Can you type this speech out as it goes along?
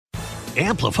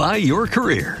Amplify your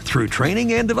career through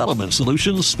training and development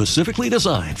solutions specifically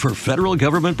designed for federal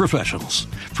government professionals.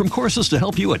 From courses to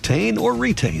help you attain or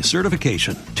retain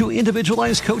certification, to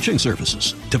individualized coaching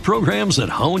services, to programs that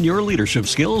hone your leadership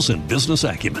skills and business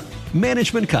acumen,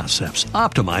 Management Concepts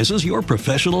optimizes your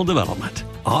professional development.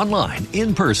 Online,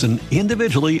 in person,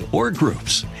 individually, or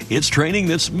groups, it's training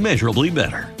that's measurably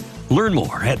better. Learn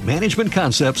more at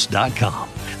managementconcepts.com.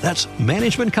 That's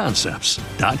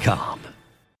managementconcepts.com.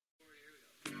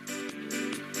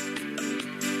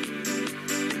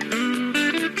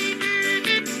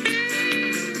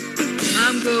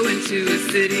 I'm going to a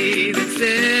city that's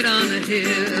set on a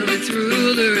hill. Its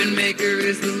ruler and maker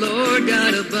is the Lord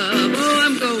God above. Oh,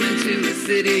 I'm going to a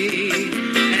city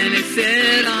and it's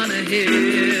set on a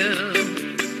hill.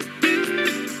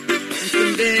 And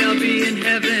someday I'll be in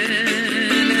heaven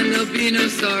and there'll be no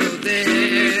sorrow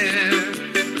there.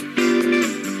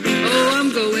 Oh,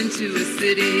 I'm going to a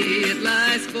city, it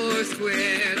lies four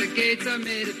square. The gates are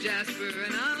made of jasper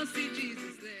and I'll see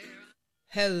Jesus there.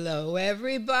 Hello,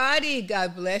 everybody.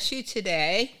 God bless you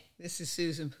today. This is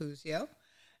Susan Puzio,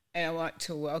 and I want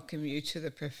to welcome you to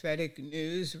the Prophetic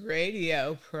News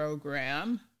Radio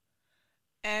program.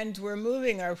 And we're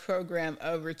moving our program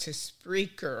over to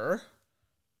Spreaker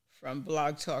from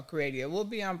Blog Talk Radio. We'll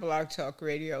be on Blog Talk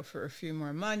Radio for a few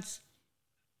more months,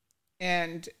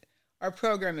 and our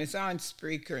program is on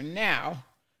Spreaker now,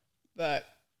 but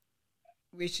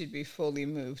we should be fully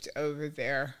moved over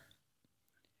there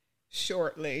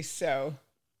shortly. So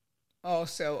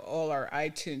also all our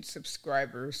iTunes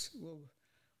subscribers will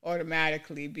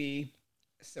automatically be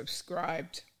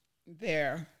subscribed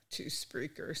there to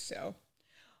Spreaker. So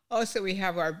also we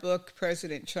have our book,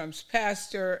 President Trump's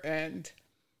Pastor, and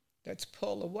that's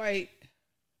Paula White.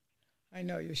 I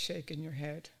know you're shaking your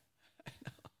head. I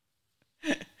know.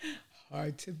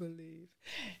 Hard to believe.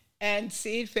 And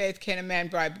Seed, Faith, Can a Man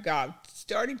Bribe God?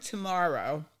 Starting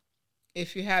tomorrow,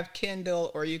 if you have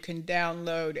Kindle, or you can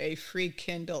download a free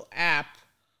Kindle app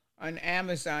on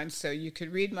Amazon, so you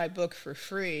could read my book for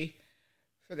free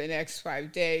for the next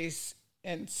 5 days.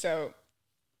 And so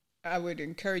I would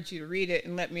encourage you to read it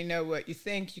and let me know what you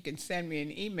think. You can send me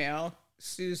an email,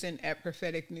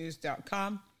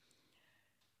 susan@propheticnews.com,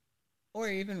 or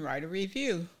even write a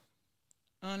review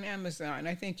on Amazon.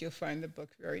 I think you'll find the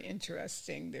book very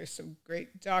interesting. There's some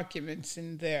great documents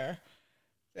in there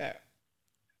that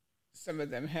some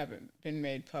of them haven't been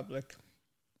made public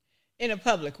in a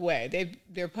public way.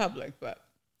 They're public, but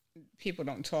people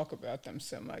don't talk about them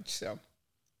so much. So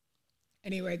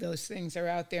anyway, those things are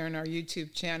out there on our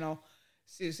YouTube channel,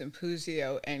 Susan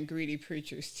Puzio and Greedy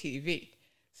Preachers TV.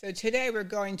 So today we're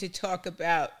going to talk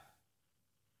about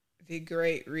the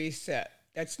Great Reset.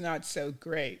 That's not so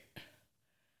great.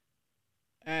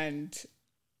 And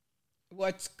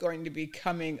what's going to be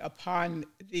coming upon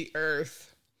the earth.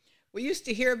 We used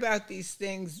to hear about these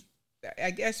things,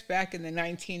 I guess, back in the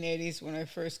 1980s when I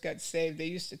first got saved. They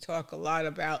used to talk a lot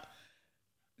about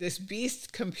this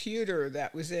beast computer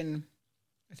that was in,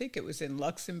 I think it was in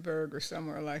Luxembourg or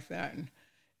somewhere like that. And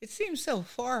it seemed so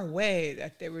far away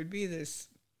that there would be this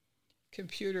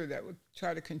computer that would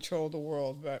try to control the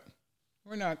world. But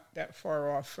we're not that far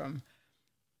off from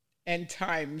end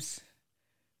times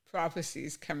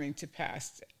prophecies coming to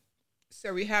pass.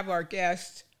 So we have our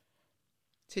guest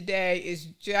today is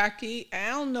Jackie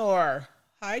Alnor.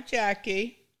 Hi,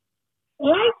 Jackie.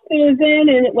 Hi, Susan.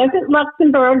 And it wasn't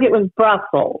Luxembourg, it was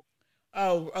Brussels.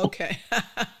 Oh, okay.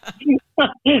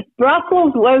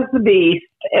 Brussels was the beast.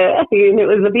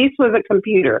 The beast was a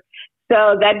computer.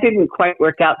 So that didn't quite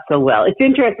work out so well. It's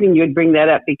interesting you'd bring that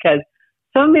up because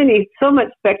so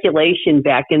much speculation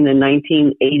back in the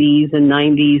 1980s and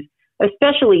 90s,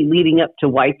 especially leading up to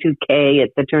Y2K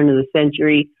at the turn of the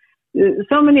century.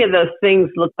 So many of those things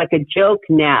look like a joke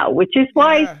now, which is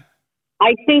why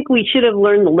I think we should have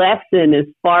learned the lesson as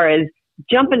far as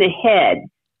jumping ahead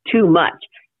too much.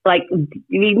 Like,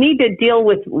 you need to deal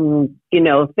with,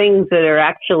 things that are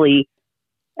actually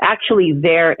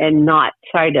there and not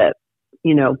try to,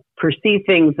 perceive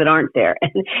things that aren't there.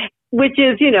 Which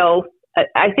is,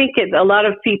 I think a lot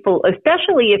of people,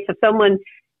 especially if someone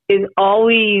is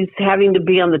always having to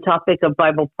be on the topic of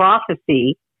Bible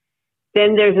prophecy,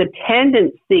 then there's a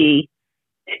tendency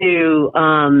to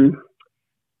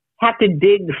have to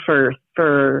dig for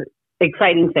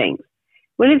exciting things.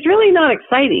 When it's really not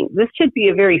exciting, this should be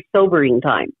a very sobering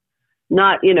time.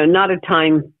 Not a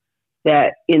time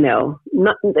that,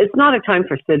 it's not a time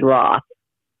for Sid Roth.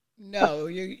 No,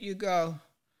 you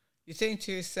think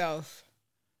to yourself,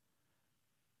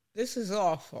 this is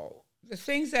awful. The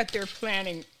things that they're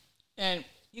planning, and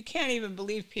you can't even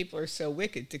believe people are so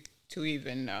wicked to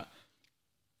even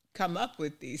come up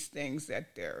with these things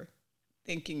that they're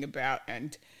thinking about.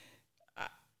 And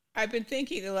I've been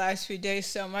thinking the last few days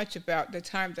so much about the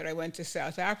time that I went to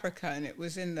South Africa, and it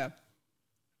was in the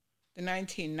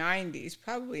 1990s,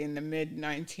 probably in the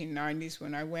mid-1990s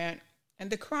when I went.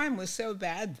 And the crime was so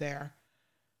bad there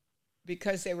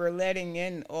because they were letting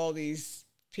in all these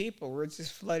people were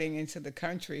just flooding into the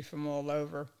country from all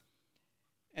over.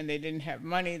 And they didn't have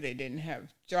money, they didn't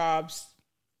have jobs.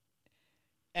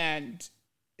 And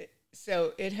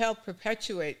so it helped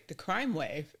perpetuate the crime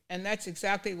wave. And that's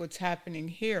exactly what's happening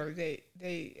here.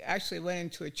 They actually went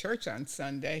into a church on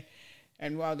Sunday,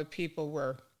 and while the people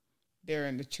were there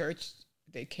in the church,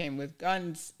 they came with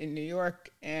guns in New York,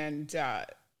 and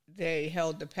they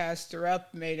held the pastor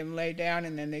up, made him lay down,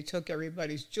 and then they took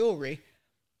everybody's jewelry.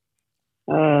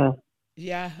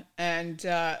 Yeah, and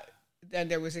then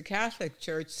there was a Catholic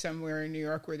church somewhere in New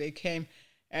York where they came,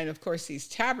 and of course these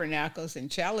tabernacles and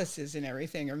chalices and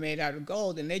everything are made out of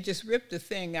gold, and they just ripped the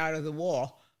thing out of the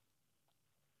wall.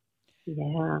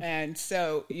 Yeah. And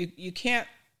so you can't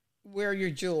wear your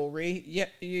jewelry.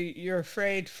 You're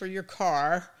afraid for your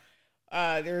car.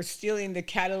 They're stealing the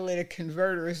catalytic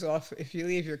converters off if you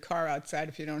leave your car outside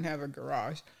if you don't have a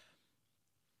garage.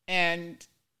 And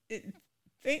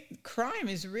crime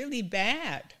is really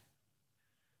bad.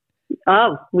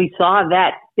 Oh, we saw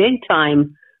that big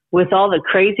time with all the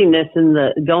craziness and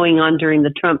the going on during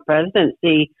the Trump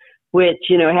presidency, which,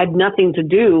 had nothing to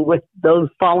do with those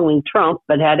following Trump,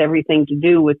 but had everything to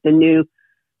do with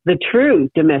the true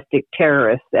domestic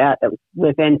terrorists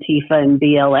with Antifa and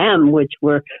BLM, which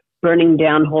were burning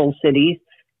down whole cities,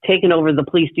 taking over the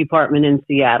police department in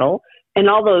Seattle, and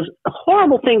all those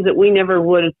horrible things that we never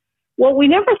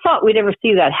thought we'd ever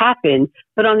see that happen.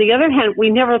 But on the other hand, we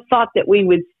never thought that we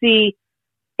would see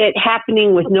it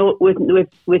happening with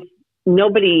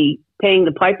nobody paying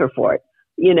the piper for it.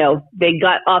 They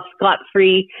got off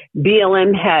scot-free.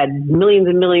 BLM had millions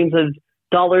and millions of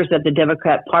dollars that the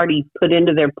Democrat Party put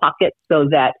into their pocket so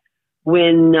that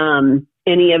when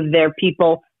any of their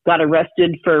people got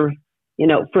arrested for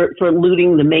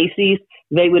looting the Macy's,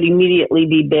 they would immediately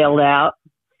be bailed out.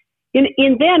 And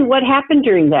then what happened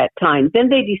during that time? Then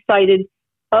they decided,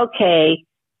 okay,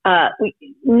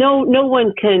 no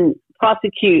one can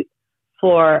prosecute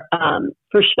for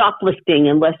shoplifting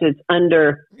unless it's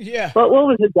under. Yeah. What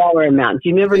was the dollar amount? Do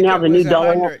you remember now the new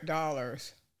dollar?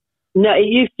 $100. No, it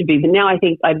used to be, but now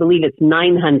I believe it's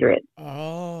 $900.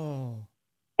 Oh.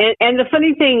 And the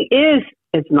funny thing is,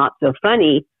 it's not so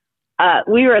funny.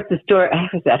 We were at the store. I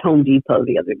was at Home Depot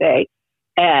the other day,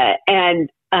 and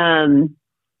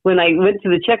when I went to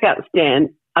the checkout stand,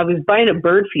 I was buying a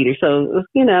bird feeder, so it was,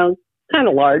 kind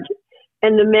of large.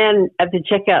 And the man at the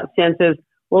checkout stand says,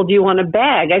 "Well, do you want a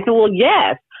bag?" I said, "Well,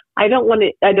 yes. I don't want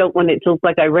it to look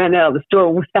like I ran out of the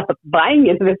store without buying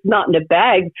it. If it's not in a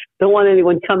bag, don't want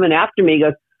anyone coming after me." He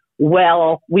goes,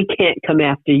 "Well, we can't come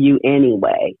after you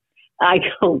anyway." I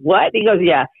go, "What?" He goes,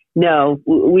 "Yeah, no,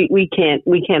 we can't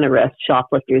arrest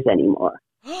shoplifters anymore."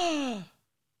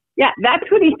 Yeah, that's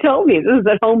what he told me. This was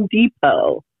at Home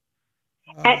Depot.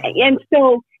 Oh. And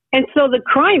so the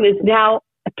crime is now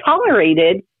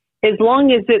tolerated as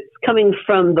long as it's coming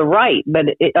from the right, but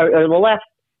or the left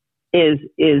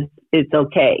it's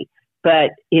okay.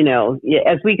 But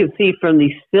as we can see from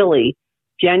these silly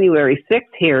January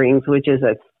 6th hearings, which is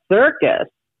a circus,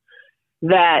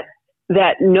 that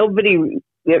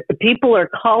people are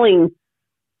calling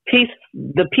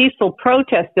the peaceful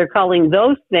protest. They're calling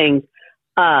those things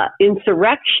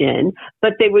insurrection,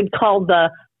 but they would call the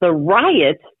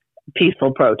riots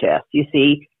peaceful protest. You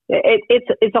see,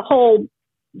 it's a whole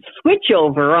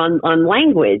switchover on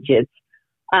language. It's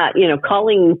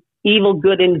calling evil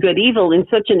good and good evil in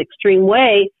such an extreme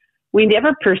way. We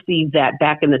never perceived that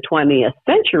back in the 20th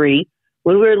century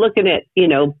when we were looking at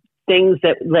things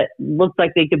that looked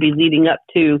like they could be leading up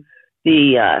to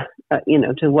the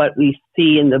to what we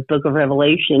see in the Book of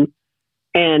Revelation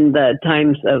and the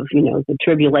times of the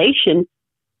tribulation.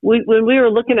 When we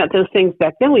were looking at those things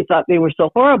back then, we thought they were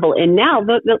so horrible, and now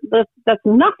that's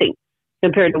nothing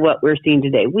compared to what we're seeing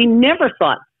today. We never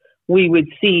thought we would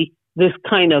see this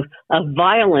kind of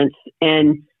violence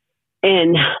and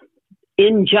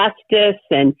injustice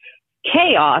and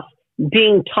chaos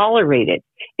being tolerated.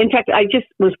 In fact, I just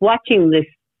was watching this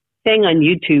thing on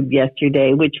YouTube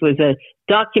yesterday, which was a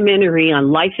documentary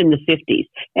on life in the 50s.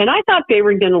 And I thought they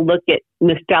were going to look at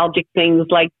nostalgic things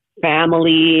like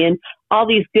family and all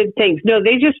these good things. No,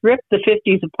 they just ripped the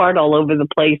 50s apart all over the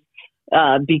place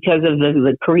because of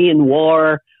the Korean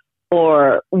War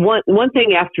or one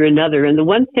thing after another. And the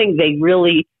one thing they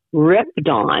really ripped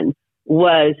on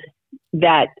was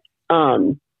that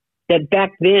that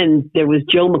back then there was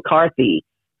Joe McCarthy,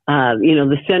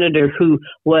 the senator who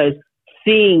was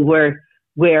seeing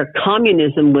where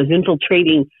communism was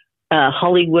infiltrating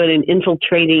Hollywood and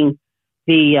infiltrating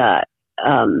the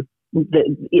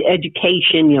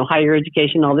education, higher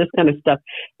education, all this kind of stuff.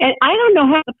 And I don't know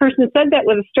how the person said that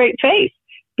with a straight face,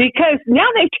 because now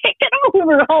they've taken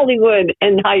over Hollywood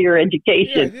and higher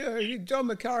education. Yeah, Joe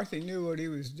McCarthy knew what he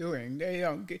was doing.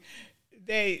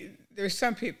 There's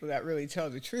some people that really tell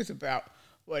the truth about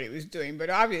what he was doing, but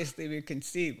obviously we can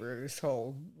see where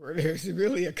there's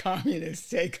really a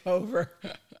communist takeover.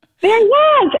 There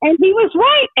was, and he was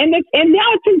right, and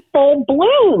now it's in full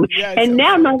bloom. Yeah, and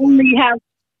now not only you have,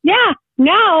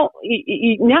 now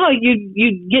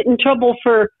you get in trouble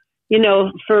for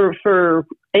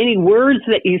any words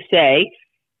that you say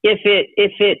if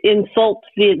it insults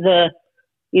the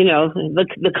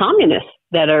communists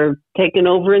that are taking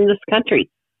over in this country.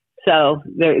 So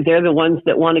they're the ones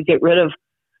that want to get rid of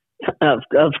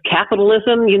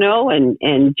capitalism,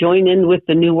 and join in with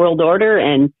the New World Order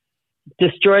and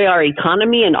destroy our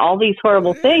economy and all these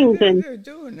horrible things. And they're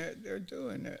doing it.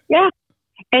 Yeah.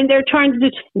 And they're trying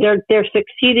to they're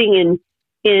succeeding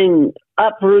in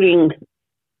uprooting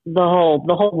the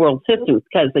whole world system,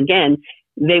 because again,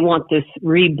 they want this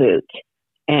reboot.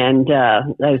 And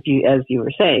as you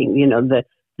were saying,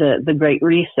 the Great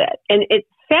Reset. And it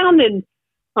sounded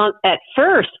at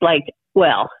first like,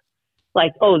 oh,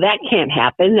 that can't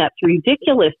happen. That's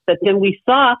ridiculous. But then we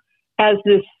saw as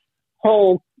this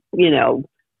whole,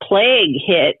 plague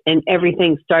hit and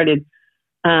everything started,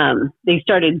 they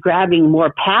started grabbing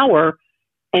more power,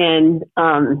 and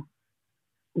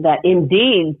that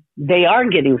indeed they are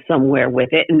getting somewhere with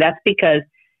it. And that's because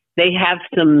they have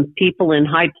some people in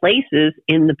high places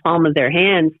in the palm of their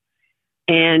hands.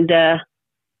 And,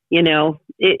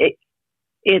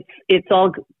 it's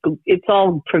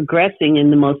all progressing in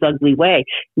the most ugly way.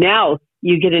 Now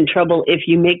you get in trouble if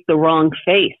you make the wrong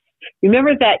face.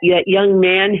 Remember that young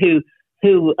man who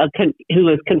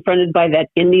was confronted by that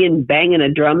Indian banging a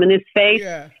drum in his face?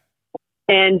 Yeah.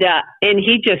 And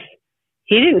he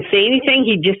didn't say anything.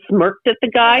 He just smirked at the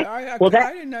guy. I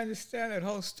didn't understand that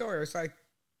whole story. It's like,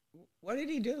 what did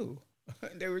he do?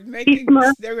 They were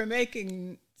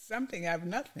making something out of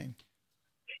nothing.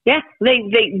 Yeah, they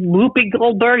Whoopi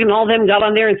Goldberg and all them got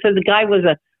on there and said the guy was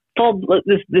a full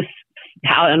this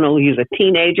I don't know, he was a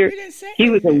teenager. He didn't say he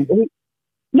was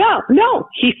no,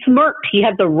 he smirked. He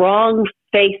had the wrong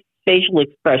facial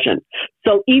expression.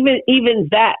 So even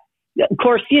that, of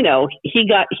course, he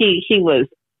was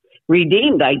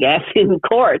redeemed, I guess, in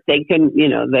court. They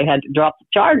they had to drop the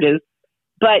charges.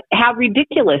 But how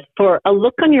ridiculous for a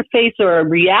look on your face or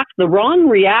the wrong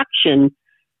reaction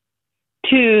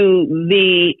to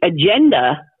the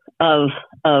agenda of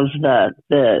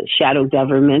the shadow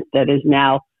government that is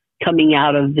now coming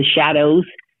out of the shadows.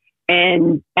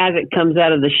 And as it comes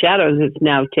out of the shadows, it's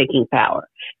now taking power.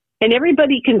 And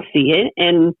everybody can see it.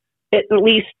 And at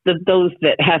least those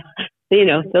that have,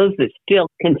 those that still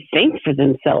can think for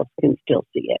themselves can still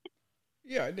see it.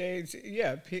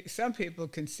 Yeah, some people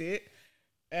can see it.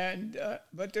 And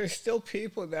but there's still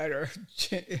people that are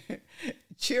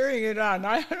cheering it on.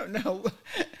 I don't know.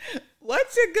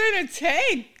 What's it going to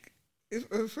take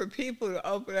for people to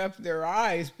open up their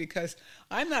eyes? Because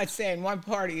I'm not saying one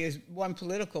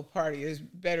political party is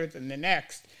better than the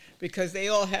next, because they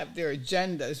all have their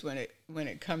agendas when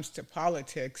it comes to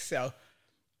politics. So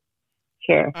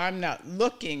sure, I'm not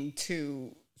looking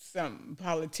to some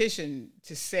politician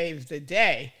to save the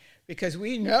day, because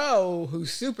we know who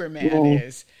Superman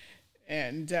is,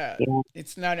 and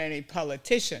it's not any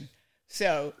politician.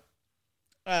 So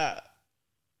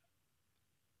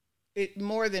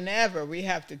more than ever, we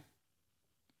have to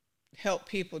help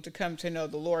people to come to know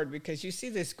the Lord, because you see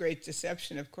this great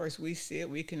deception. Of course, we see it,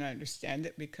 we can understand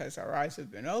it because our eyes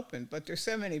have been opened, but there's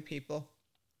so many people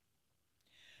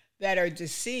that are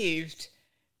deceived,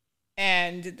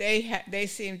 and they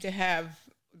seem to have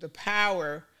the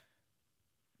power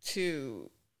to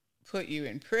put you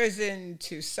in prison,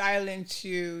 to silence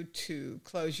you, to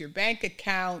close your bank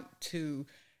account, to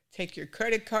take your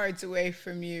credit cards away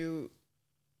from you.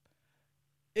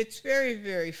 It's very,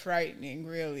 very frightening,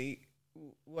 really,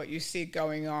 what you see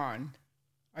going on.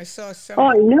 I saw some.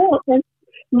 Oh, no. And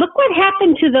look what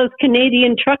happened to those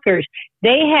Canadian truckers.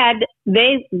 They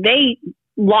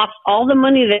lost all the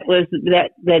money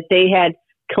that they had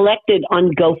collected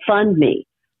on GoFundMe.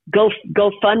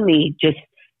 GoFundMe just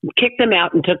kicked them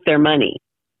out and took their money.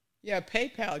 Yeah,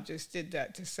 PayPal just did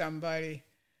that to somebody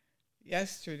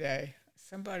yesterday.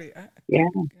 I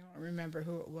don't remember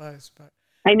who it was, but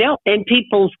I know. And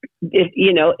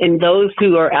and those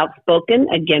who are outspoken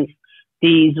against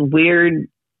these weird,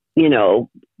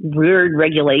 weird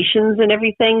regulations and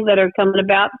everything that are coming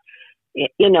about,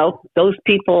 those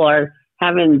people are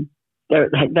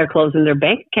they're closing their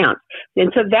bank accounts.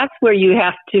 And so that's where you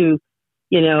have to,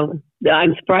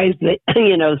 I'm surprised that,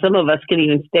 some of us can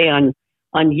even stay on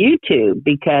YouTube,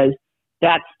 because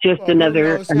that's just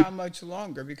another. Who knows how much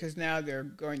longer, because now they're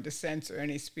going to censor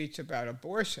any speech about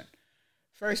abortion.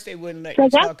 First, they wouldn't let you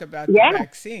talk about the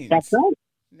vaccines. That's right.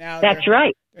 Now that's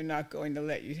right. They're not going to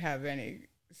let you have any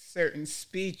certain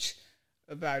speech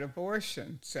about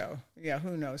abortion. So,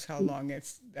 who knows how long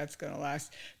that's going to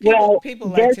last. People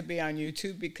like to be on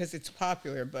YouTube because it's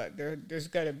popular, but there's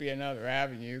got to be another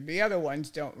avenue. The other ones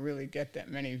don't really get that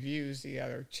many views, the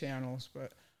other channels.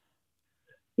 But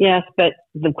yes, but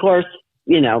of course,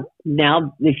 now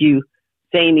if you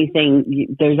say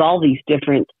anything, there's all these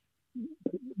different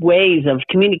ways of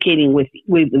communicating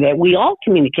that we all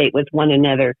communicate with one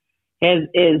another, as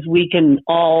we can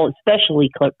all, especially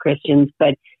Christians,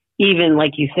 but even,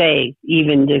 like you say,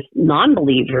 even just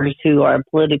non-believers who are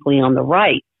politically on the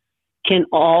right, can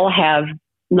all have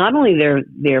not only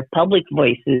their public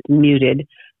voices muted,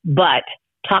 but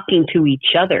talking to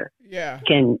each other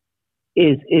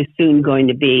is soon going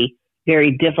to be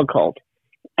very difficult,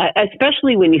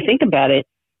 especially when you think about it.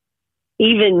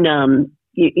 Even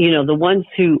the ones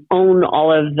who own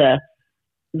all of the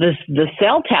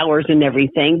cell towers and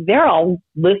everything, they're all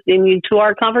listening to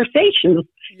our conversations,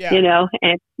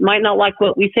 and might not like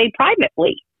what we say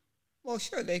privately. Well,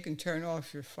 sure, they can turn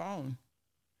off your phone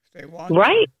if they want.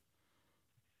 Right. To.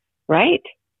 Right.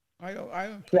 I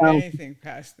don't put anything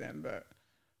past them, but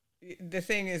the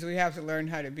thing is, we have to learn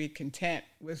how to be content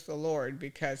with the Lord,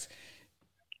 because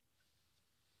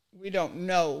we don't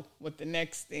know what the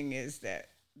next thing is that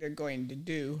they're going to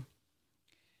do.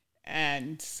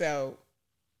 And so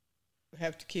we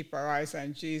have to keep our eyes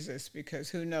on Jesus, because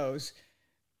who knows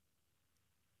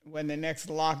when the next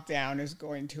lockdown is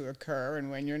going to occur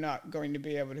and when you're not going to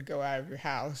be able to go out of your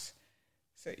house.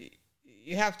 So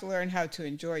you have to learn how to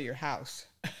enjoy your house.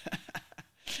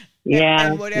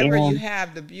 And whatever you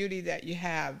have, the beauty that you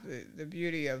have, the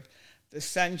beauty of the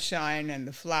sunshine and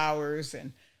the flowers,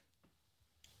 and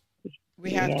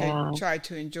we have to try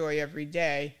to enjoy every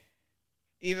day,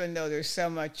 even though there's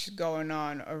so much going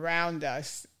on around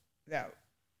us, that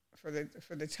for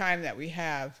the time that we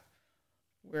have,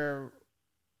 we're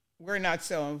not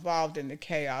so involved in the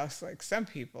chaos like some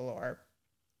people are.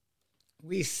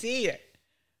 We see it,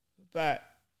 but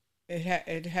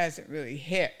it hasn't really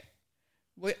hit.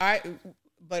 But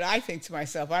I think to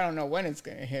myself, I don't know when it's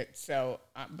going to hit. So,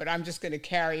 but I'm just going to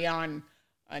carry on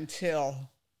until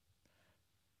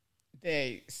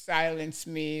they silence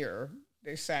me, or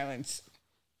they silence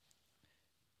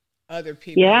other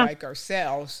people like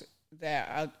ourselves.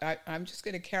 That I'm just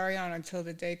going to carry on until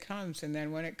the day comes, and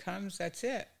then when it comes, that's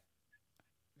it.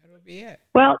 That'll be it.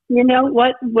 Well, you know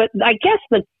what I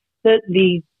guess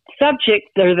the subject,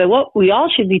 or what we all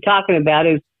should be talking about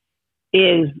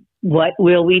is what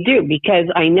will we do? Because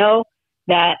I know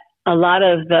that a lot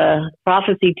of the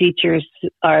prophecy teachers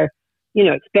are,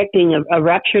 expecting a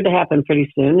rapture to happen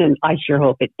pretty soon, and I sure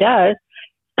hope it does.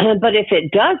 But if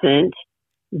it doesn't,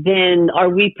 then are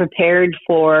we prepared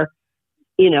for,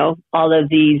 all of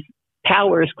these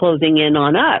powers closing in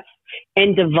on us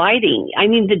and dividing? I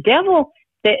mean, the devil,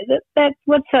 that's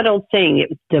what's that old saying?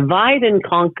 It's divide and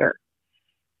conquer.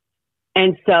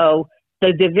 And so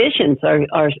the divisions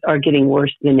are getting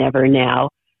worse than ever now,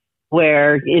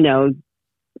 where,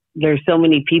 there's so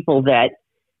many people,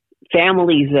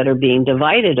 families that are being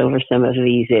divided over some of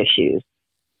these issues.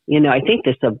 I think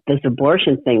this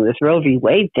abortion thing, this Roe v.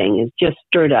 Wade thing, has just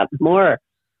stirred up more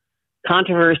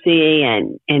controversy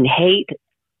and hate,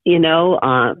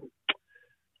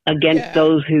 against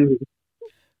those who.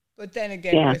 But then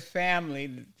again, with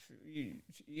family,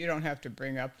 you don't have to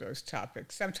bring up those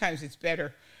topics. Sometimes it's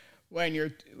better when you're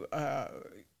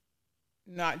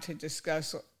not to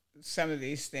discuss some of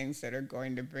these things that are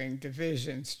going to bring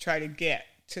divisions. Try to get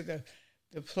to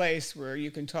the place where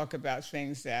you can talk about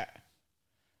things that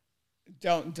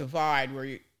don't divide,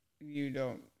 where you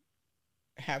don't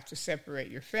have to separate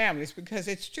your families, because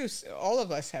it's true, all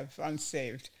of us have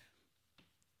unsaved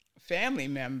family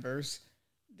members.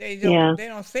 They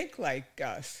don't think like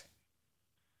us.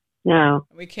 No,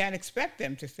 we can't expect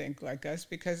them to think like us,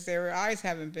 because their eyes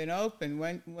haven't been open.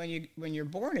 When you're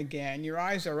born again, your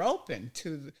eyes are open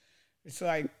to. It's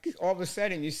like all of a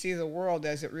sudden you see the world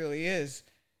as it really is,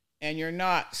 and you're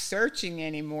not searching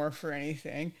anymore for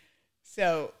anything.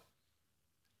 So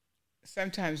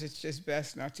sometimes it's just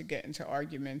best not to get into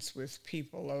arguments with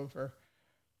people over.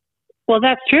 Well,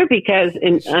 that's true, because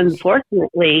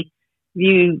unfortunately,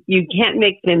 you can't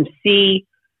make them see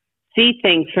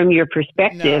things from your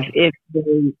perspective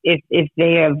if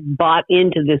they have bought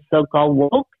into this so-called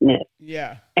wokeness.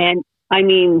 Yeah. And I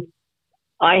mean,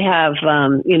 I have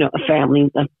a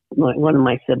family, one of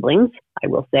my siblings, I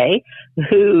will say,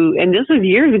 who, and this was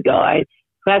years ago,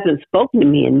 who hasn't spoken to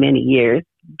me in many years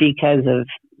because of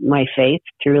my faith,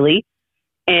 truly.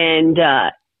 And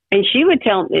she would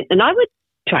tell me, and I would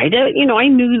try to, I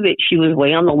knew that she was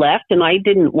way on the left, and I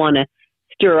didn't want to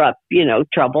stir up,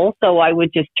 trouble. So I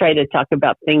would just try to talk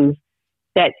about things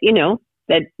that,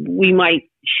 that we might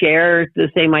share the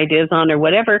same ideas on or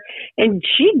whatever. And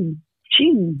she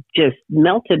just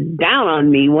melted down on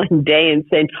me one day and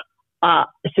said,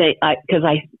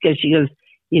 because she goes,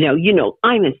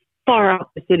 I'm as far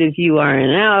opposite as you are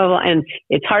now, and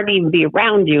it's hard to even be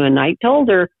around you. And I told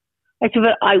her, I said,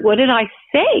 but what did I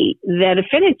say that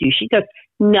offended you? She goes,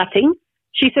 nothing.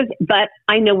 She says, but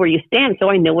I know where you stand, so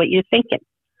I know what you're thinking.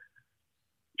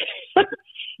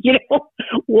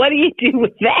 What do you do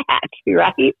with that,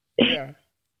 right? Yeah.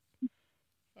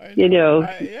 I know.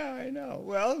 I know.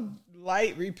 Well,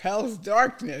 light repels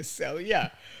darkness, so yeah.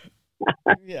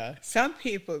 Yeah. Some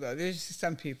people, though, there's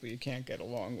some people you can't get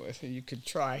along with, and you could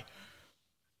try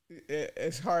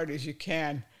as hard as you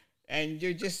can, and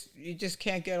you just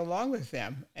can't get along with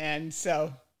them. And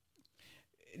so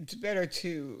it's better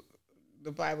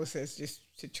the Bible says, just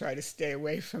to try to stay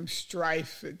away from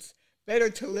strife. It's better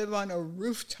to live on a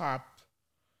rooftop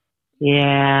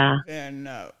than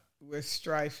with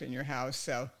strife in your house.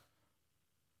 So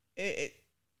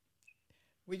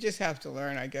we just have to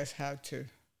learn, I guess, how to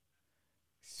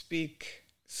speak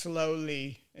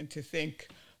slowly and to think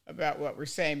about what we're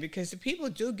saying, because the people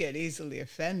do get easily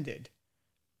offended.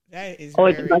 That is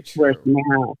it's much worse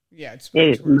now. Yeah, it's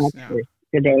much worse now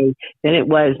today than it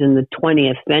was in the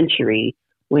 20th century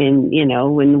when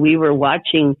we were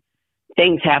watching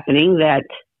things happening that,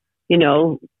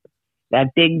 that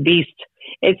big beast.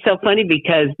 It's so funny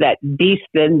because that beast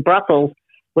in Brussels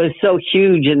was so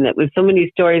huge and it was so many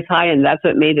stories high, and that's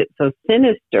what made it so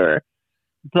sinister.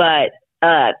 But,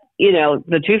 the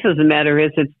truth of the matter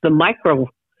is it's the micro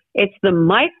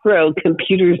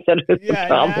computers that are the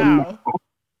problem. Now.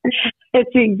 It's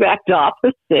the exact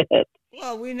opposite.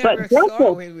 Well, we never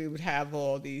thought we would have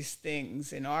all these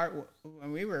things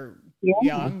when we were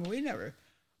young.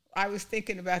 I was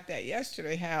thinking about that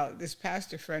yesterday, how this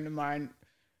pastor friend of mine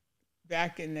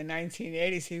back in the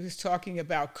 1980s, he was talking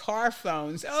about car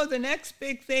phones. Oh, the next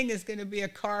big thing is going to be a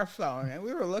car phone. And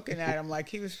we were looking at him like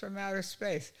he was from outer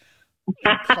space.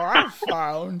 A car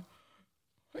phone?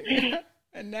 Yeah.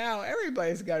 And now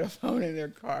everybody's got a phone in their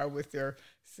car with their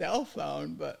cell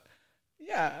phone. But,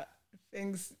 yeah,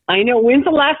 things... I know. When's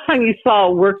the last time you saw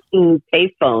a working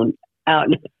payphone out?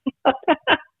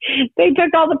 They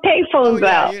took all the payphones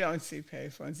out. You don't see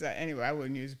payphones. Anyway, I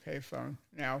wouldn't use a payphone.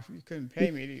 Now, you couldn't pay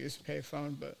me to use a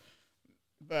payphone,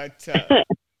 but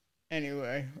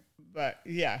anyway, but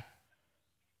yeah,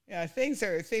 things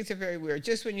are very weird.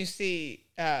 Just when you see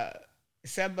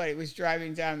somebody was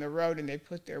driving down the road and they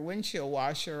put their windshield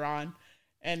washer on,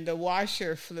 and the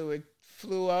washer fluid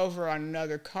flew over on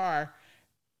another car,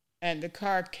 and the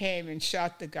car came and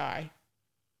shot the guy.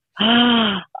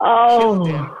 Killed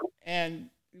him, and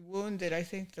wounded. I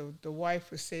think the wife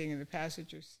was sitting in the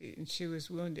passenger seat and she was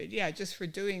wounded. Yeah, just for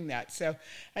doing that. So,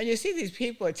 and you see these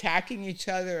people attacking each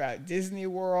other at Disney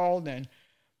World and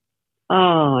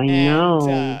I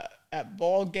know at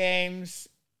ball games.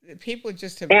 People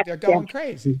they're going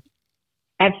crazy.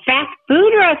 At fast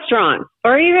food restaurants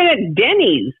or even at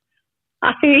Denny's.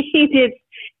 I mean,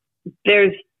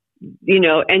 there's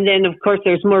and then of course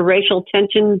there's more racial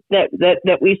tension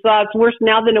that we saw. It's worse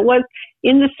now than it was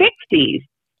in the 60s.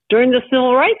 During the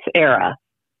civil rights era,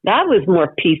 that was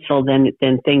more peaceful than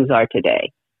things are today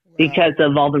because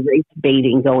of all the race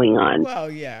baiting going on.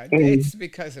 Well, yeah, it's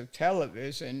because of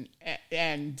television.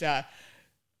 And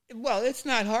it's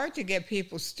not hard to get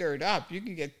people stirred up. You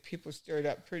can get people stirred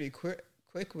up pretty quick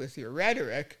with your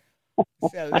rhetoric.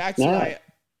 So that's why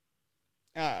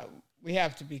we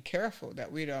have to be careful that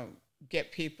we don't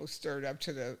get people stirred up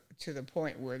to the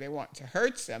point where they want to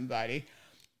hurt somebody.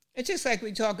 It's just like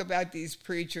we talk about these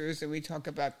preachers and we talk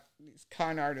about these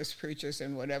con artist preachers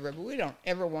and whatever, but we don't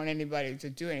ever want anybody to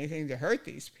do anything to hurt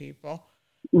these people.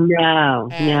 No.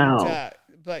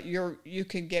 But you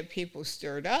can get people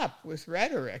stirred up with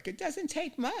rhetoric. It doesn't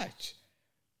take much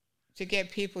to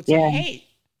get people to hate.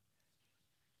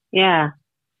 Yeah.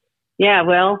 Yeah,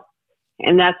 well,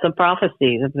 and that's the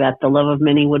prophecy that the love of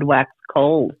many would wax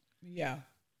cold. Yeah.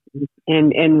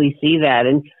 And we see that.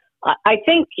 And I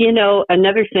think,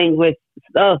 another thing with,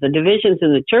 the divisions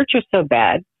in the church are so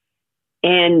bad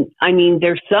And I mean,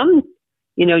 there's some,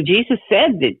 Jesus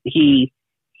said that he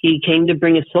came to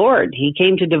bring a sword. He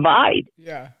came to divide.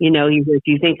 Yeah. He says,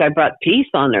 "Do you think I brought peace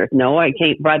on earth? No, I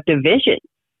brought division."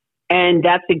 And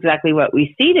that's exactly what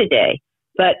we see today.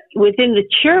 But within the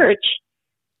church,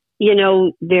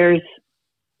 there's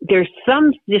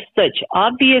some just such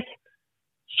obvious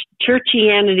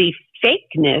churchianity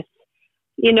fakeness.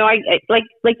 I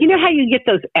how you get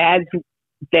those ads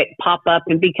that pop up,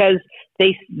 and because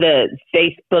the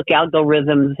Facebook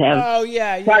algorithms have you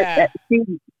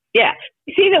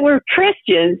see that we're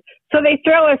Christians, so they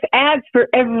throw us ads for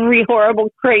every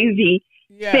horrible, crazy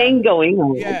thing going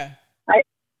on. Yeah.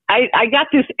 I got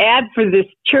this ad for this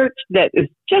church that is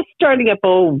just starting up.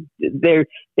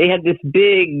 They had this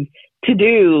big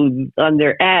to-do on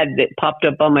their ad that popped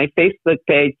up on my Facebook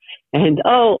page. And,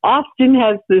 Austin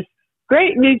has this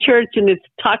great new church, and it's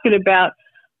talking about,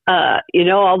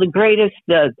 all the greatest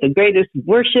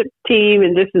worship team.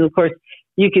 And this is, of course,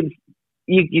 you could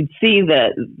see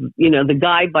the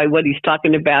guy by what he's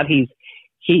talking about.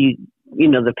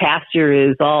 The pastor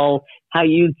is all how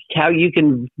you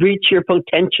can reach your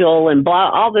potential and blah,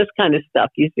 all this kind of stuff,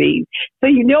 you see. So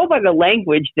by the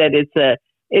language that it's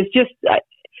just,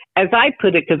 as I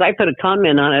put it, because I put a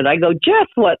comment on it, I go,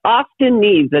 just what Austin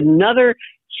needs, another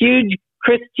huge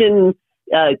Christian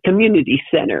community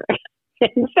center.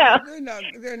 And so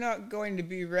they're not going to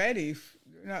be ready.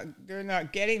 They're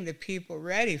not getting the people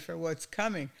ready for what's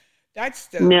coming. That's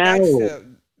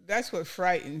what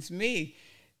frightens me,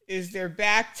 is they're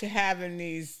back to having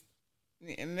these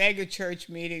mega church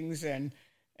meetings and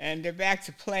they're back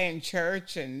to playing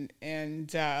church and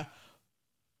they're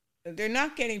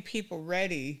not getting people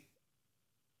ready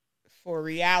for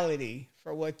reality,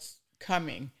 for what's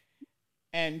coming.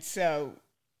 And so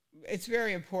it's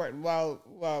very important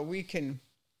while we can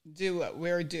do what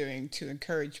we're doing to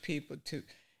encourage people to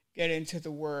get into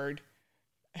the Word,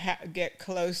 get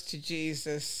close to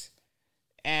Jesus,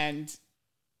 and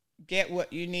get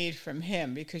what you need from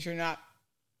Him, because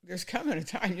there's coming a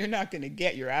time you're not going to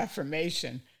get your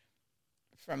affirmation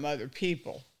from other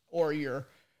people or your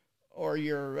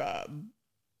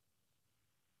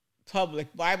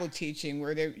public Bible teaching,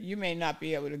 where you may not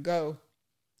be able to go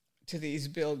to these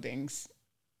buildings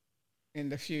in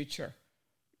the future.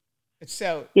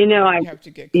 So you have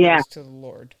to get close to the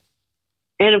Lord.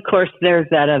 And of course, there's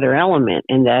that other element,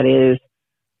 and that is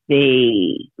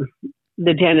the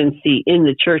tendency in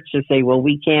the church to say, well,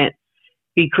 we can't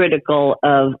be critical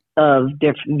of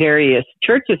various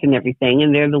churches and everything.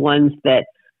 And they're the ones that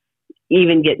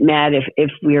even get mad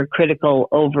if we're critical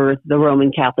over the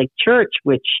Roman Catholic Church,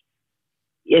 which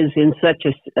is in such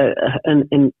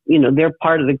they're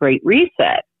part of the Great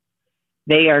Reset.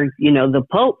 They are, the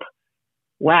Pope.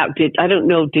 Wow. Did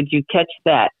you catch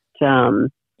that?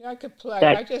 I could play.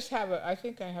 I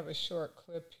think I have a short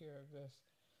clip here of this.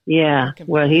 Yeah.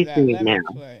 Well, he's doing it now.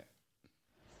 Play it.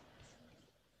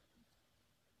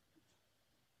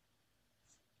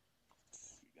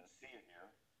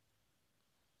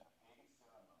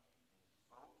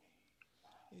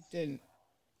 It didn't.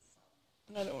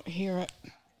 I don't hear it.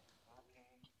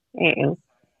 Uh-oh.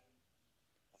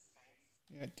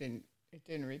 Yeah, it didn't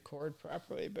record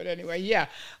properly. But anyway, yeah.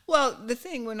 Well, the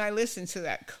thing when I listened to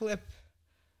that clip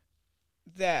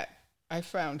that I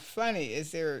found funny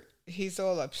is he's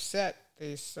all upset,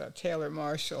 this Taylor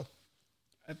Marshall,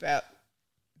 about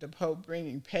the Pope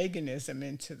bringing paganism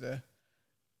into the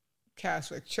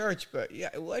Catholic Church. But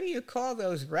yeah, what do you call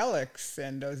those relics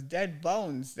and those dead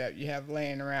bones that you have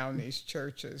laying around these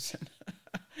churches?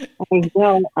 I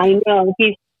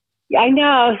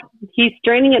know. He's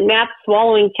straining at gnats,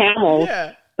 swallowing camels.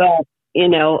 Yeah. But,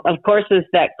 of course, as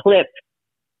that clip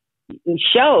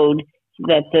showed,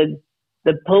 that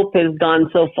the Pope has gone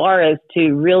so far as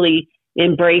to really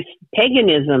embrace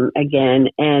paganism again,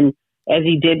 and as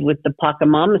he did with the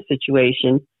Pachamama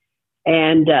situation.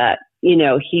 And,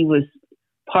 he was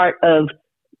part of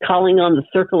calling on the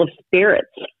circle of spirits,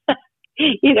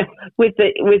 with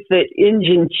the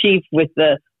Indian chief with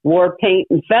the war paint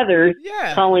and feathers,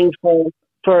 calling for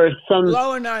some...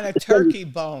 Blowing on a turkey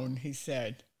bone, he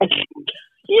said.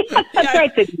 Yeah, that's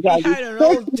right. He had an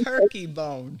old turkey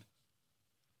bone.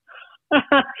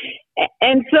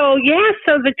 And so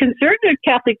the conservative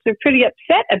Catholics are pretty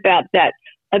upset about that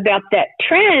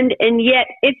trend, and yet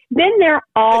it's been there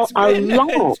all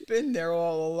along. It's been there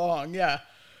all along, yeah.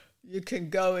 You can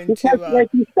go into... Because, like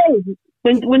you say,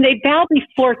 when they bow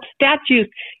before statues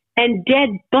and dead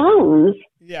bones,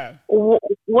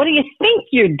 what do you think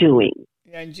you're doing?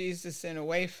 Yeah, and Jesus in a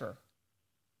wafer.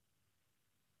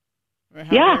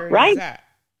 Right. Is that?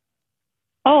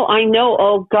 Oh, I know.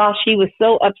 Oh, gosh, he was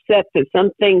so upset that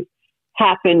some things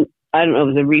happened. I don't know.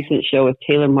 It was a recent show with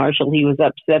Taylor Marshall. He was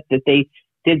upset that these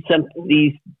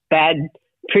bad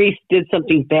priests did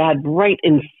something bad right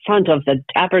in front of the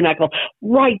tabernacle,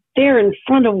 right there in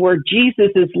front of where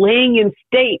Jesus is laying in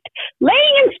state.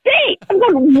 I'm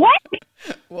going, what?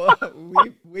 Well,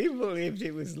 we believed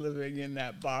he was living in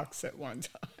that box at one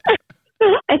time.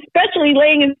 Especially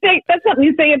laying in state. That's something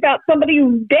you say about somebody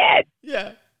who's dead.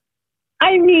 Yeah.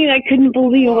 I mean, I couldn't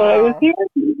believe what I was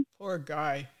hearing. Poor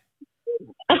guy.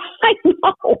 I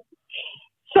know.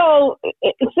 So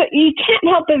you can't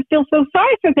help but feel so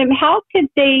sorry for them. How could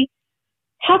they,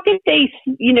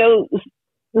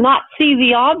 not see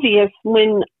the obvious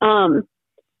when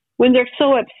they're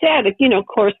so upset? Of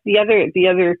course, the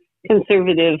other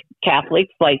conservative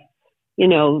Catholics, like,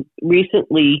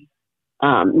 recently,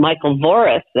 Michael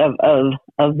Voris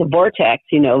of the Vortex,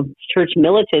 church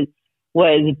militant,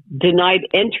 was denied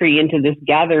entry into this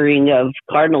gathering of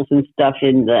cardinals and stuff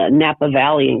in the Napa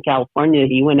Valley in California.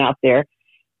 He went out there,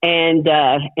 and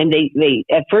they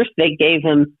at first they gave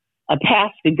him a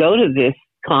pass to go to this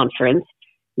conference,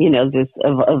 this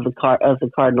of the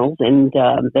cardinals, and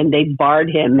then they barred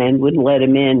him and wouldn't let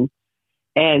him in,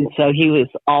 and so he was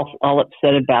all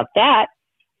upset about that.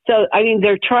 So I mean,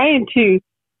 they're trying to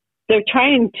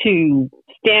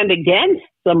stand against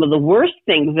some of the worst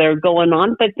things that are going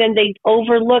on, but then they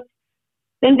overlook.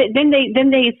 Then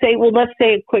they say, well, let's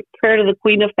say a quick prayer to the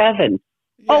Queen of Heaven.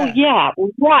 Yeah. Oh yeah,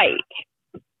 right.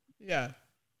 Yeah.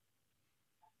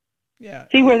 Yeah.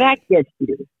 See where that gets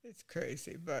you. It's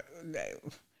crazy, but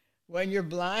when you're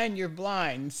blind, you're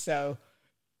blind. So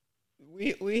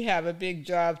we have a big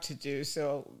job to do.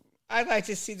 So I'd like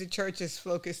to see the churches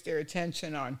focus their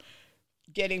attention on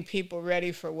getting people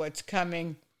ready for what's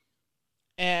coming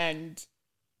and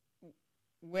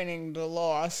winning the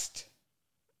lost.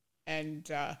 And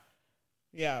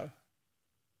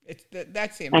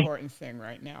that's the important thing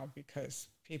right now, because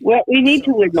people. Well, we need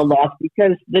to win the lost,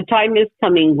 because the time is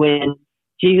coming when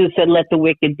Jesus said, "Let the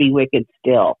wicked be wicked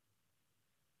still."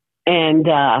 And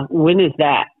when is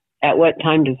that? At what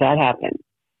time does that happen?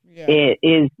 Yeah. It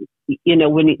is,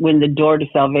 when the door to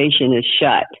salvation is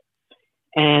shut.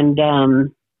 And I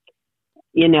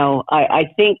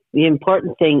think the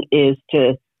important thing is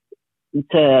to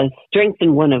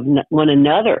strengthen one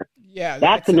another. Yeah,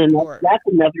 that's important. That's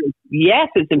another. Yes,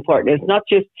 it's important. It's not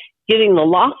just getting the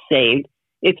lost saved.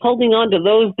 It's holding on to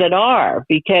those that are,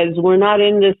 because we're not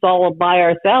in this all by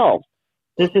ourselves.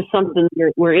 This is something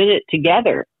we're in it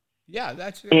together. Yeah,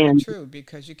 that's very true,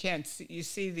 because you can't see. You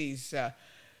see these.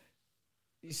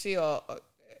 You see all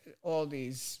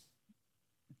these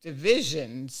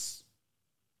divisions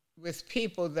with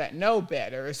people that know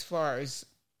better, as far as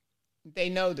they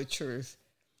know the truth,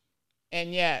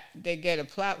 and yet they get a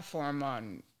platform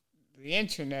on the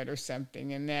internet or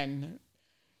something, and then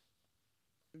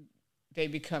they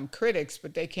become critics,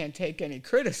 but they can't take any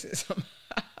criticism.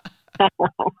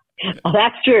 Well,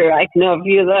 that's true. I know a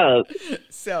few of those.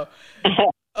 So,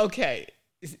 okay,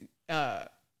 if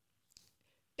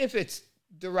it's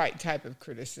the right type of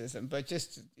criticism, but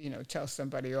just tell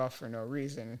somebody off for no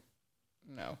reason,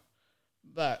 no.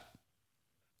 But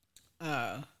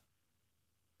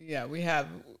we have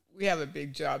a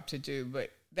big job to do,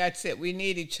 but that's it. We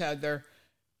need each other,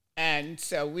 and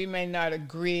so we may not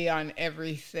agree on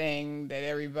everything that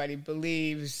everybody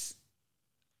believes,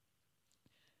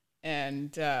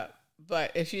 and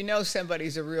but if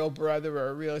somebody's a real brother or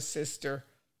a real sister,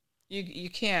 you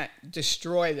can't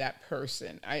destroy that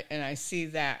person. I see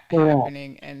that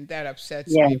happening, and that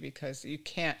upsets me, because you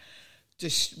can't.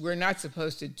 We're not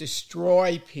supposed to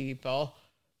destroy people.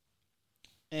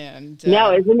 And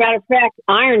no, as a matter of fact,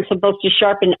 iron's supposed to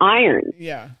sharpen iron.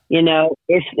 Yeah.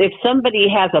 If somebody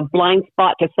has a blind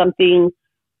spot to something,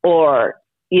 or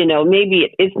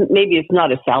maybe it's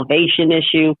not a salvation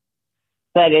issue,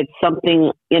 but it's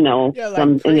something,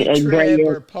 like pre-trib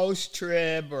or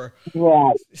post-trib, or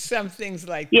some things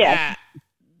like that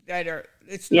are,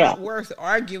 it's not worth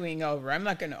arguing over. I'm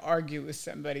not going to argue with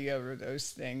somebody over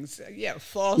those things.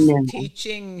 False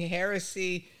teaching,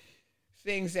 heresy,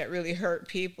 things that really hurt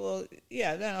people.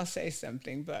 Yeah, then I'll say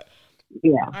something, but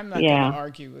I'm not going to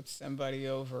argue with somebody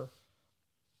over.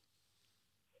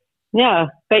 Yeah,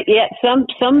 but yet some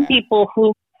people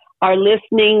who are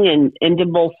listening and to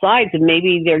both sides, and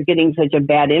maybe they're getting such a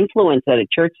bad influence at a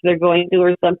church they're going to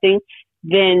or something,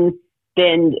 then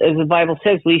as the Bible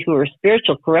says, we who are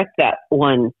spiritual correct that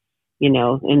one,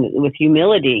 and with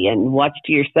humility, and watch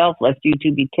to yourself lest you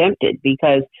too be tempted,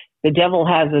 because the devil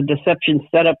has a deception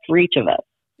set up for each of us.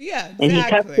 Yeah, exactly. And he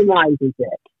customizes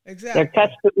it. Exactly. They're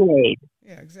custom made.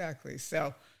 Yeah, exactly.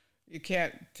 So you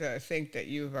can't think that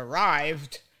you've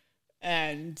arrived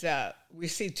And we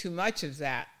see too much of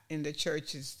that in the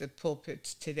churches, the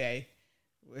pulpits today,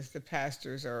 with the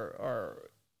pastors are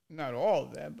not all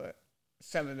of them, but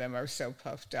some of them are so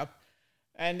puffed up,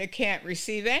 and they can't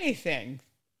receive anything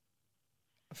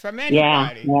from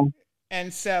anybody. Yeah.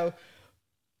 And so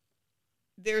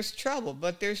there's trouble,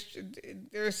 but there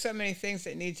are so many things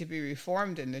that need to be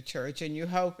reformed in the church, and you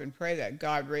hope and pray that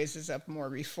God raises up more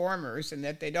reformers and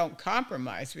that they don't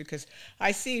compromise, because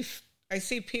I see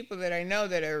people that I know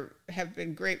that have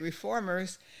been great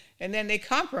reformers, and then they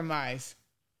compromise.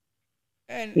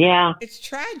 And it's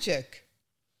tragic.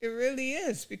 It really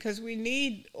is, because we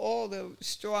need all the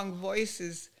strong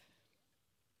voices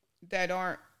that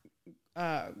aren't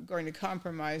going to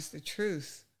compromise the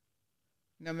truth,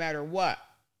 no matter what.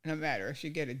 No matter if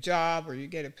you get a job or you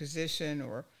get a position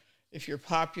or if you're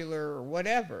popular or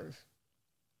whatever.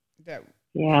 And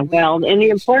the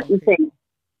important thing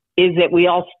is that we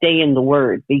all stay in the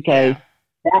Word, because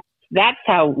that's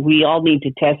how we all need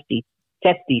to test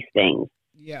these things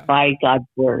by God's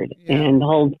Word and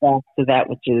hold fast to that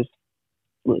which is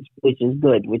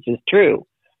good, which is true,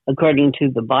 according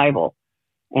to the Bible.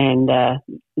 And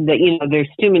there's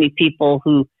too many people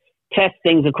who test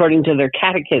things according to their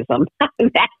catechism.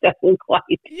 That doesn't quite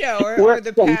or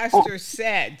the pastor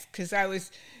said, because I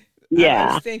was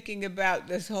thinking about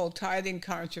this whole tithing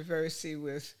controversy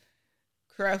with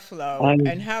Creflo,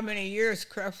 and how many years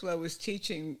Creflo was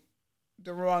teaching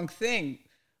the wrong thing.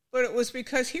 But it was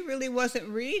because he really wasn't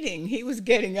reading. He was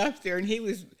getting up there and he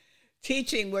was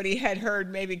teaching what he had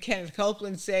heard maybe Kenneth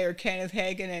Copeland say or Kenneth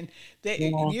Hagin,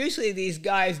 and usually these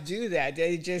guys do that.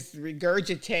 They just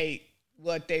regurgitate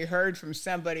what they heard from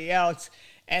somebody else,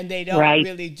 and they don't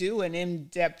really do an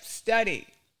in-depth study.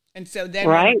 And so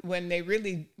then when they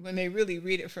really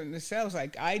read it from themselves,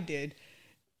 like I did,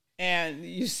 and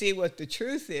you see what the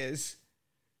truth is,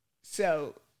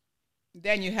 so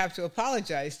then you have to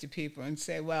apologize to people and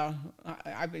say, well,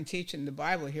 I've been teaching the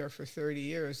Bible here for 30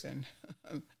 years, and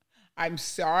I'm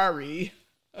sorry.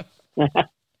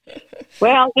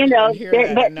 Well, I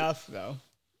hear that enough, though.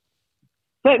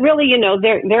 But really,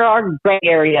 there are gray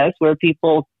areas where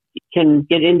people can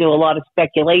get into a lot of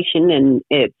speculation, and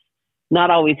it's not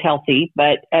always healthy.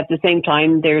 But at the same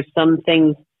time, there's some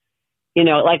things,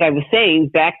 like I was saying,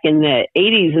 back in the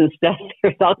 80s and stuff,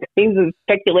 there's all kinds of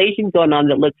speculation going on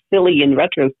that looks silly in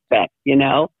retrospect,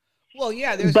 Well,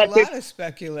 there's a lot of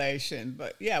speculation,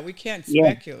 but we can't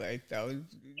speculate, though.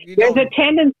 There's a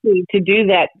tendency to do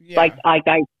that, like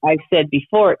I've said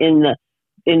before, in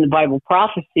the Bible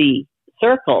prophecy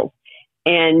circles,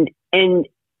 and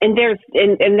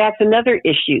that's another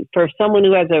issue for someone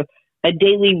who has a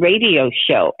daily radio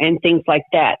show and things like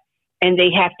that, and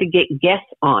they have to get guests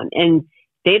on, and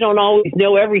they don't always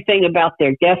know everything about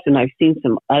their guests, and I've seen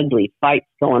some ugly fights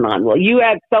going on. Well, you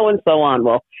had so and so on.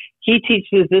 Well, he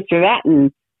teaches this or that,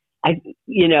 and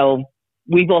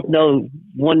we both know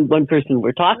one person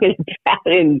we're talking about,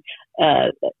 and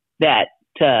that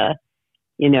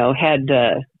had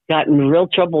gotten in real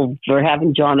trouble for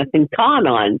having Jonathan Cahn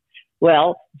on.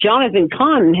 Well, Jonathan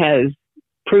Cahn has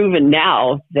proven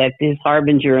now that his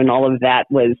Harbinger and all of that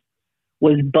was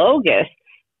bogus,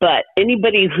 but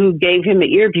anybody who gave him an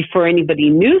ear before anybody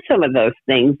knew some of those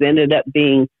things ended up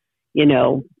being,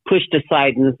 pushed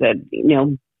aside and said,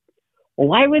 well,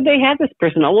 why would they have this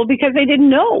person on? Well, because they didn't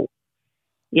know.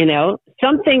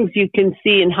 Some things you can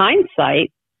see in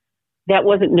hindsight that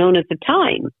wasn't known at the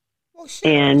time. Well,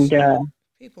 sure,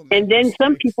 and then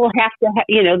some people have to,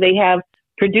 they have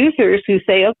producers who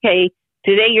say, okay,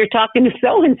 today you're talking to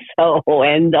so-and-so,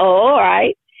 and all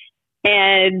right.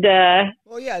 And,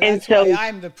 that's why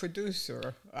I'm the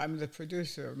producer. I'm the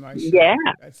producer of my show. Yeah.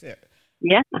 That's it.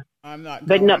 Yeah. I'm not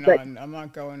going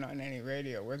on any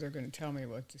radio where they're going to tell me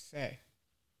what to say.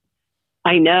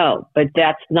 I know, but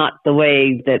that's not the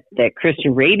way that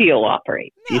Christian radio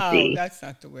operates, you see. No, that's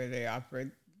not the way they operate.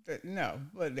 No,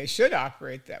 but they should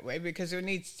operate that way, because there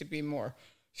needs to be more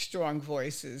strong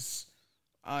voices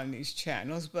on these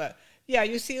channels. But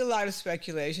you see a lot of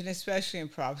speculation, especially in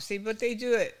prophecy, but they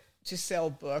do it to sell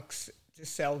books, to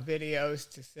sell videos,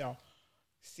 to sell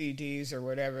CDs or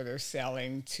whatever they're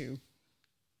selling to.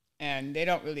 And they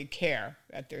don't really care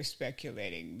that they're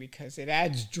speculating, because it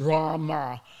adds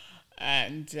drama.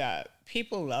 And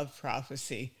people love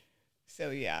prophecy. So,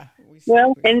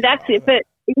 and that's it. But,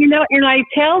 and I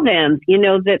tell them,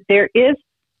 that there is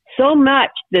so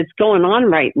much that's going on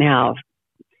right now.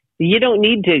 You don't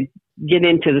need to get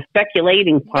into the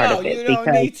speculating part of it. No, you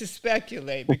don't need to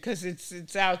speculate, because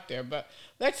it's out there. But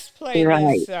let's play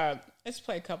this. Let's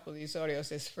play a couple of these audios.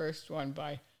 This first one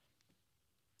by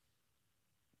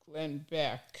Glenn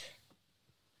Beck.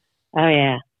 Oh,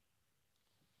 yeah.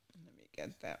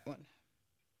 get that one.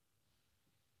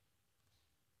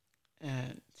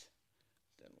 And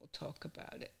then we'll talk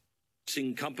about it.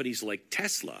 Seeing companies like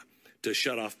Tesla to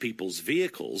shut off people's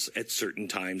vehicles at certain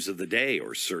times of the day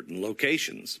or certain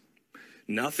locations.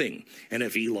 Nothing. And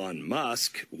if Elon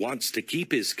Musk wants to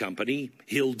keep his company,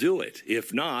 he'll do it.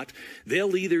 If not,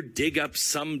 they'll either dig up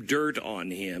some dirt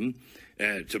on him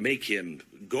to make him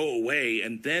go away,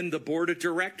 and then the board of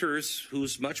directors,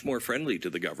 who's much more friendly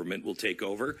to the government, will take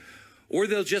over, or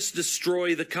they'll just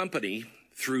destroy the company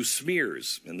through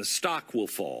smears, and the stock will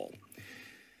fall.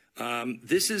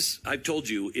 I've told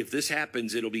you, if this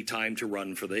happens, it'll be time to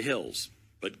run for the hills.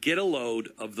 But get a load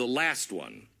of the last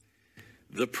one.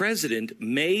 The president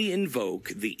may invoke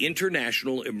the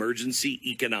International Emergency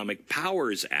Economic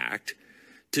Powers Act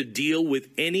to deal with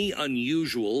any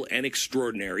unusual and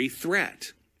extraordinary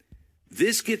threat.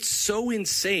 This gets so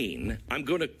insane, I'm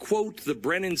going to quote the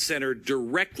Brennan Center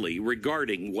directly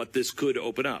regarding what this could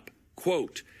open up.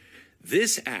 Quote,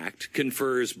 "This act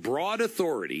confers broad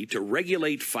authority to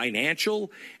regulate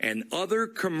financial and other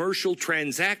commercial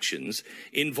transactions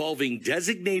involving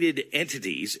designated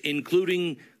entities,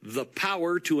 including the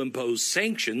power to impose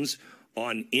sanctions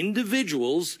on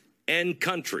individuals and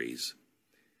countries."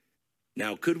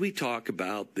 Now, could we talk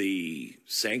about the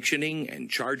sanctioning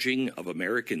and charging of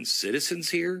American citizens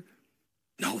here?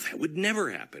 No, that would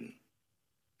never happen.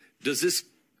 Does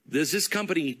this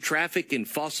company traffic in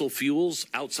fossil fuels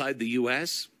outside the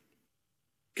U.S.?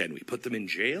 Can we put them in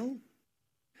jail?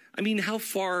 I mean, how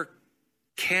far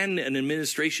can an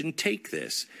administration take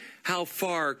this? How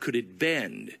far could it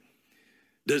bend?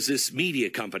 Does this media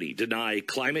company deny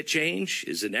climate change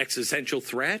is an existential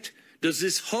threat? Does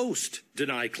this host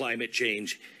deny climate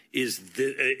change is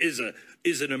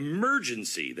an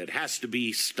emergency that has to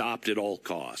be stopped at all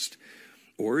cost?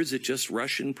 Or is it just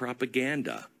Russian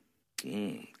propaganda?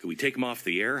 Could we take them off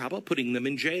the air? How about putting them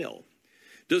in jail?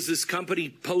 Does this company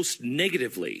post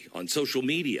negatively on social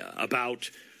media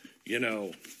about,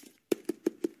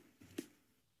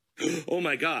 oh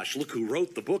my gosh, look who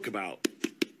wrote the book about?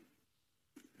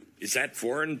 Is that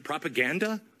foreign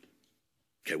propaganda?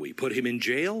 Can we put him in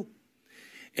jail?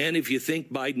 And if you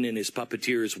think Biden and his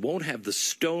puppeteers won't have the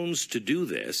stones to do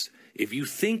this, if you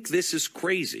think this is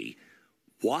crazy,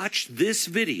 watch this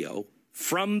video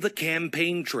from the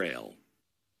campaign trail.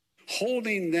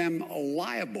 Holding them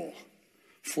liable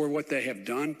for what they have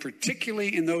done,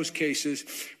 particularly in those cases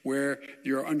where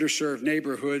you're underserved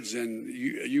neighborhoods and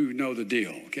you know the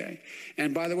deal, okay?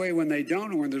 And by the way, when they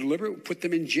don't or when they're deliberate, put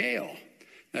them in jail.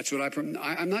 That's what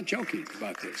I'm not joking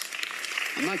about this.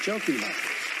 I'm not joking about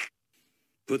this.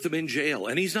 Put them in jail.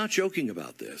 And he's not joking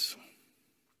about this.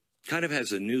 Kind of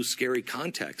has a new scary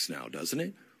context now, doesn't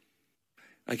it?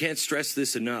 I can't stress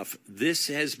this enough. This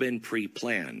has been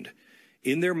pre-planned.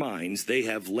 In their minds, they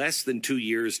have less than 2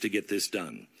 years to get this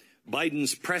done.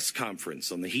 Biden's press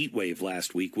conference on the heat wave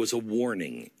last week was a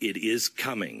warning. It is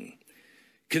coming.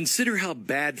 Consider how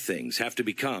bad things have to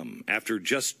become after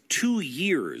just 2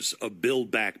 years of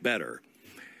Build Back Better.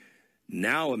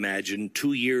 Now imagine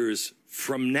 2 years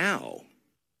from now.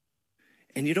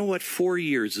 And you know what? 4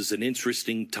 years is an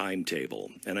interesting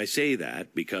timetable. And I say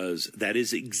that because that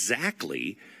is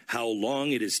exactly how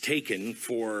long it has taken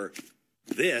for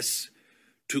this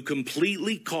to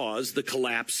completely cause the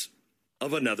collapse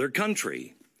of another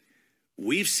country.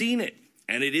 We've seen it,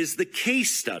 and it is the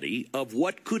case study of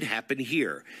what could happen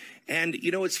here. And,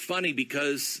 it's funny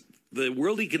because the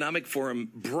World Economic Forum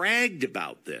bragged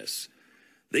about this.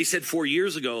 They said 4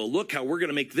 years ago, look how we're going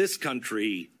to make this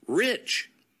country rich.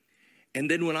 And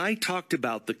then when I talked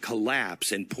about the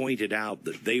collapse and pointed out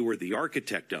that they were the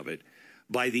architect of it,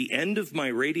 by the end of my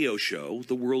radio show,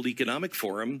 the World Economic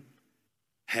Forum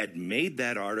had made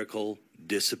that article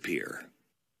disappear.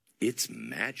 It's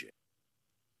magic.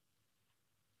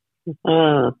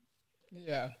 Yeah.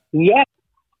 Yeah.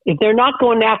 If they're not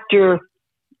going after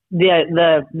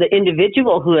the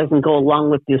individual who doesn't go along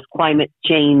with this climate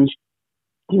change,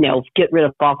 get rid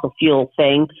of fossil fuel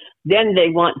thing, then they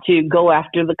want to go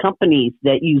after the companies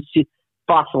that use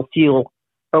fossil fuel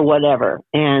or whatever.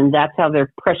 And that's how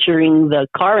they're pressuring the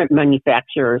car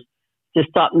manufacturers to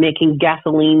stop making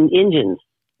gasoline engines.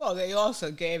 Well, they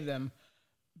also gave them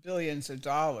billions of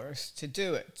dollars to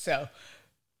do it. So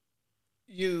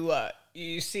you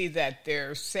see that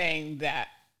they're saying that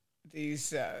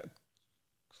these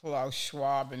Klaus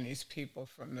Schwab and these people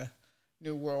from the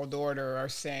New World Order are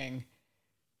saying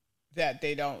that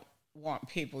they don't want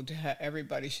people to have,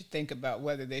 everybody should think about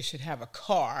whether they should have a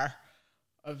car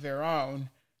of their own,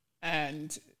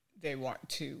 and they want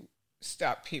to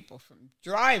stop people from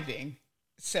driving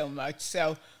so much.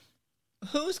 So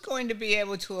who's going to be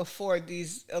able to afford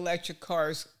these electric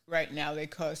cars right now? They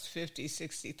cost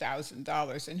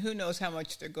 $50,000-$60,000, and who knows how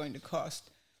much they're going to cost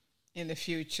in the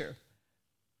future.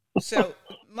 So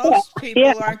most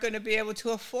people aren't going to be able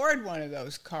to afford one of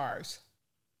those cars.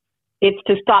 It's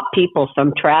to stop people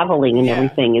from traveling and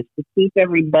everything. It's to keep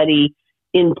everybody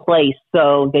in place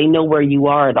so they know where you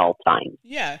are at all times.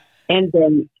 Yeah. And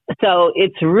then, so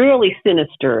it's really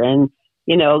sinister. And,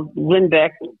 Glenn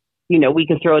Beck, we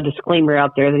can throw a disclaimer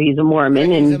out there that he's a Mormon.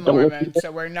 Right, he's and a Mormon,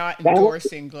 so we're not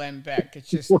endorsing Glenn Beck. It's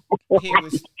just he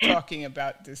was talking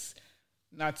about this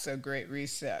not so great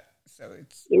reset. So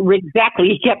it's exactly,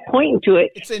 he kept pointing to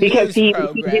it. It's a because news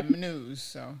program, news.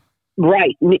 So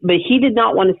right, but he did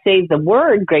not want to say the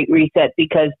word Great Reset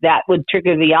because that would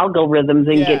trigger the algorithms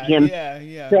and get him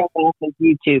thrown off of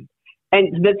YouTube.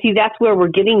 But see, that's where we're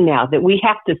getting now, that we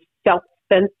have to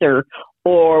self-censor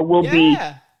or we'll be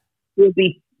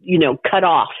cut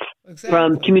off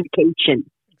from communication,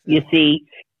 you see.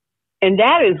 And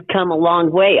that has come a long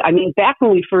way. I mean, back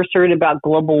when we first heard about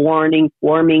global warming,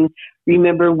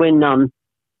 remember when,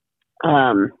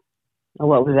 what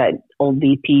was that old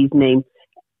VP's name?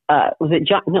 Was it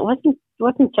John? No, it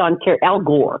wasn't John Kerry. Al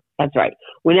Gore. That's right.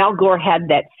 When Al Gore had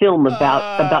that film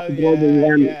about the global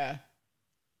warming.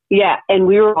 Yeah, and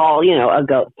we were all,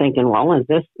 thinking, well, is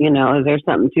this, is there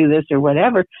something to this or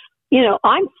whatever?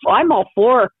 I'm all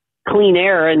for clean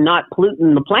air and not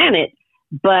polluting the planet,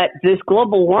 but this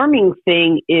global warming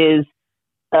thing is,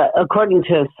 according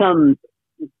to some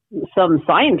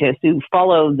scientists who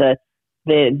follow the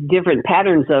different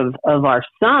patterns of our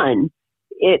sun,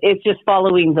 it's just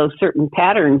following those certain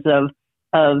patterns of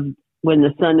when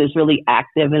the sun is really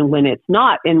active and when it's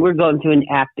not, and we're going through an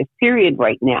active period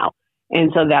right now. And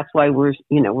so that's why we're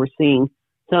seeing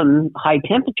some high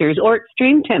temperatures or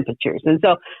extreme temperatures. And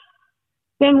so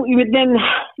then,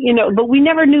 but we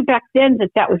never knew back then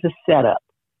that was a setup.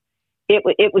 It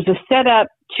was a setup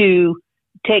to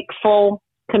take full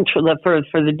control for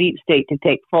the deep state, to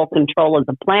take full control of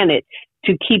the planet,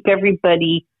 to keep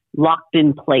everybody locked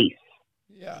in place.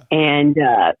 Yeah. And,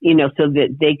 so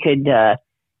that they could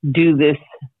do this,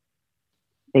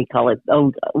 they call it,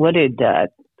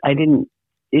 I didn't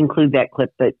include that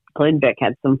clip, but Glenn Beck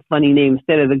had some funny names.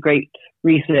 Instead of the Great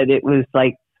Reset, it was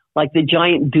like the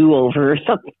giant do-over or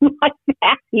something like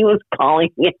that he was calling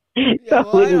it. Yeah,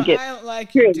 well, I don't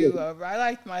like your do-over. I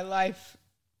like my life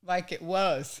like it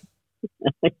was.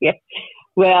 Yeah.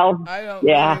 Well, I don't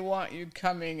really want you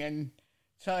coming and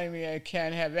telling me I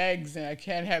can't have eggs and I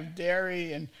can't have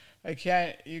dairy and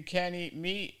you can't eat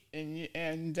meat and you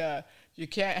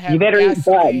can't have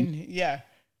gasoline. Yeah.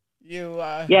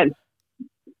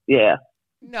 Yeah.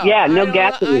 No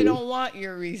gasoline. I don't want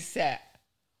your reset.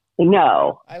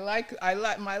 No. I like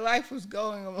my life was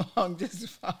going along just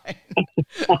fine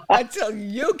until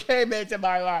you came into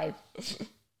my life.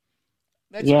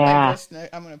 I'm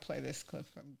going to play this clip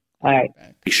from all right.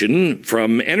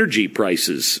 From energy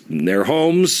prices in their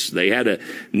homes. They had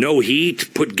no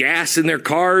heat, put gas in their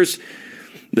cars.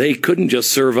 They couldn't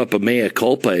just serve up a mea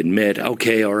culpa, admit,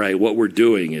 okay, all right, what we're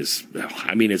doing is,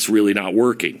 it's really not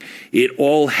working. It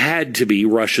all had to be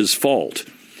Russia's fault.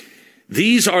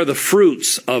 These are the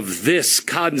fruits of this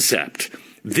concept.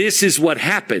 This is what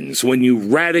happens when you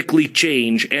radically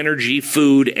change energy,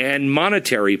 food, and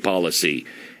monetary policy.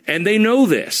 And they know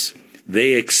this.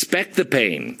 They expect the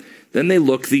pain. Then they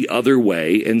look the other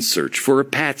way and search for a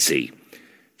patsy.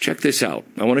 Check this out.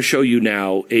 I want to show you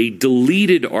now a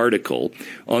deleted article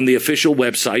on the official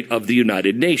website of the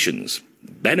United Nations,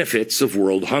 Benefits of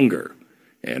World Hunger.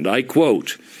 And I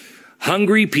quote,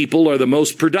 "Hungry people are the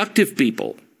most productive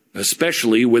people,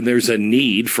 especially when there's a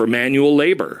need for manual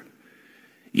labor."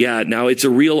 Yeah, now it's a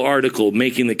real article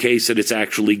making the case that it's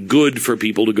actually good for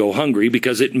people to go hungry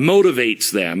because it motivates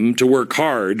them to work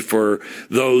hard for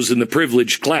those in the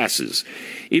privileged classes.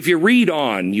 If you read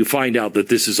on, you find out that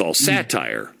this is all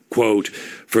satire. Quote,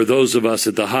 "For those of us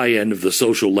at the high end of the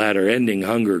social ladder, ending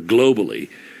hunger globally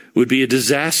would be a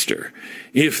disaster.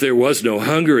 If there was no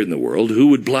hunger in the world, who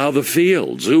would plow the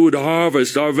fields? Who would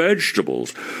harvest our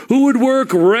vegetables? Who would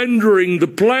work rendering the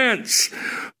plants?"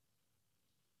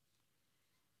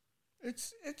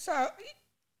 It's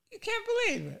you can't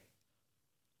believe it.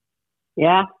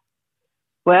 Yeah.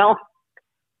 Well,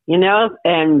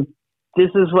 and this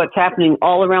is what's happening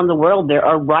all around the world. There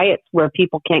are riots where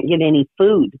people can't get any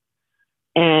food.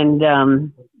 And,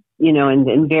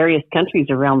 in various countries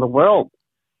around the world.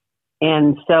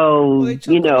 And so, they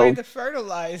took away the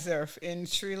fertilizer in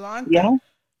Sri Lanka. Yeah.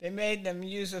 They made them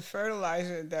use a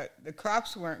fertilizer that the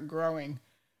crops weren't growing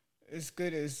as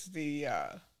good as they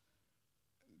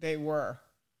were.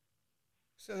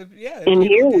 So yeah, and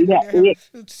here we have a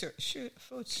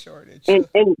food shortage. and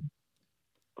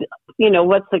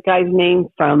what's the guy's name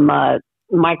from not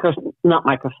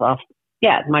Microsoft?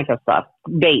 Yeah, Microsoft.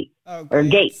 Gates.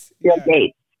 Gates. Bill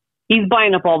Gates. He's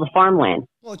buying up all the farmland.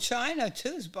 Well, China too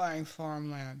is buying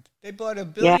farmland. They bought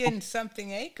 1 billion something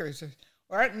acres,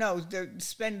 or no, they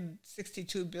spend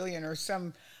 62 billion or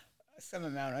some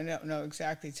amount. I don't know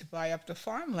exactly, to buy up the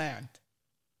farmland.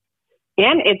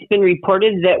 And it's been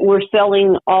reported that we're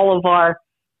selling all of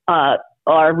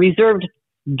our reserved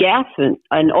gas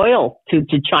and oil to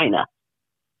China.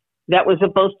 That was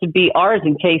supposed to be ours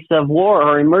in case of war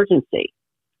or emergency.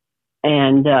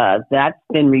 And that's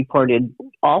been reported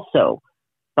also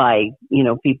by,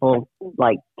 people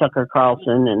like Tucker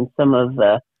Carlson and some of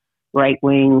the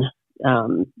right-wing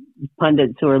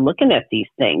pundits who are looking at these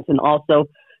things, and also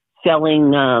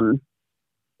selling,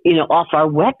 off our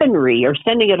weaponry or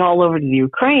sending it all over to the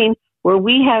Ukraine, where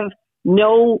we have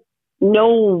no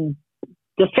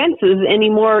defenses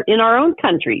anymore in our own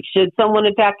country should someone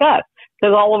attack us,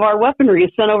 because all of our weaponry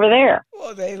is sent over there.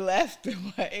 Well, they left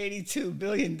 $82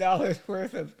 billion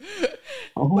worth of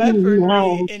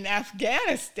weaponry in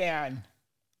Afghanistan.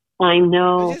 I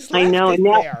know.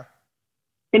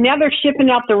 And now they're shipping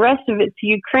out the rest of it to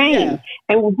Ukraine. Yeah.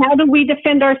 And how do we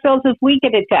defend ourselves if we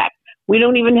get attacked? We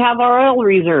don't even have our oil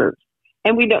reserves,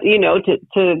 and we don't, we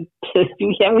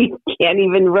can't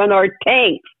even run our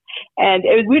tanks. And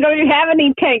we don't even have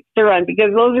any tanks to run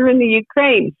because those are in the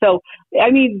Ukraine. So, I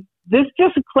mean, this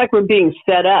just looks like we're being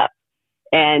set up,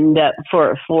 and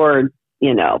for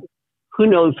who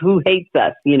knows who hates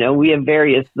us. We have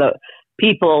various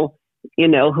people,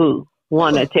 who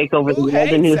want to take over the world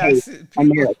and who hate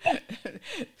America.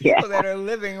 People that are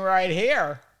living right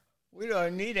here. We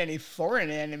don't need any foreign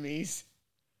enemies.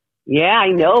 Yeah, I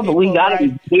know, but we got to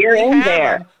be here and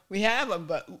there. We have them,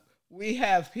 but we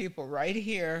have people right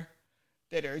here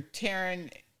that are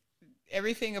tearing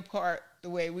everything apart the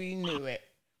way we knew it.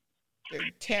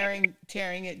 They're tearing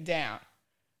it down.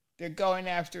 They're going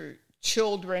after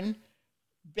children,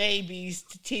 babies,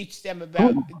 to teach them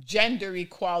about gender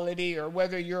equality or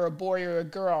whether you're a boy or a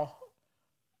girl.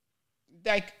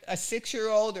 Like a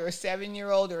 6-year-old or a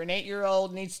 7-year-old or an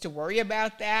 8-year-old needs to worry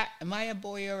about that. Am I a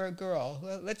boy or a girl?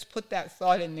 Well, let's put that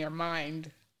thought in their mind.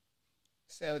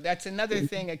 So that's another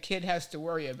thing a kid has to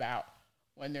worry about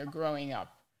when they're growing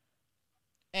up.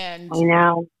 And I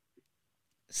know.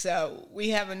 So we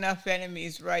have enough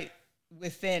enemies right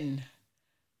within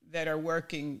that are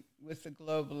working with the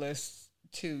globalists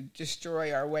to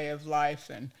destroy our way of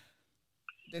life and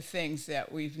the things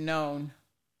that we've known.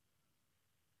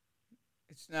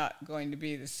 It's not going to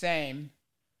be the same.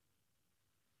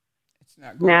 It's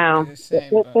not going to be the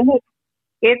same.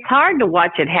 It's hard to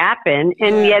watch it happen,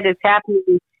 and yet it's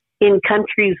happening in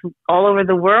countries all over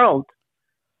the world.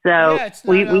 So it's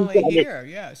not only here.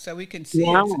 Yeah, so we can see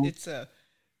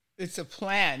it's a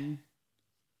plan,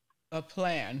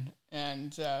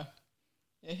 and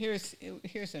here's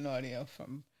an audio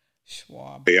from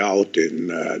Schwab. Out in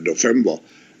November.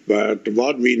 But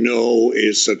what we know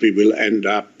is that we will end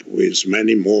up with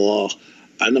many more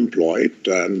unemployed,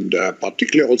 and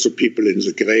particularly also people in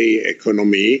the gray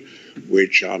economy,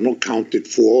 which are not counted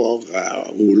for,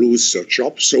 who lose their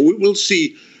jobs. So we will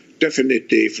see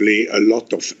definitively a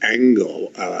lot of anger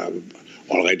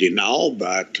already now,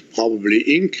 but probably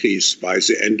increased by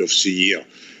the end of the year,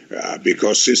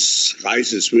 because this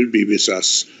crisis will be with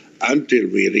us until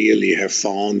we really have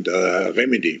found a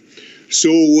remedy.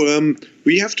 So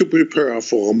we have to prepare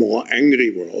for a more angry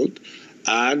world,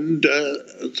 and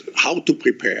how to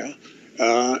prepare?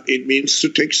 It means to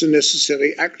take the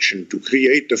necessary action to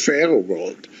create a fairer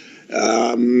world,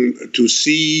 to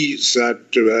see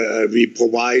that we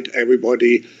provide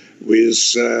everybody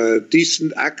with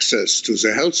decent access to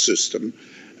the health system,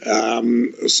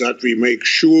 that we make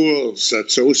sure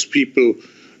that those people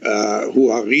who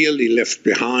are really left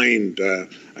behind,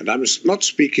 and I'm not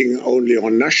speaking only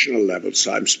on national levels,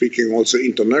 I'm speaking also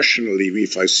internationally.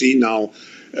 If I see now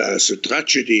the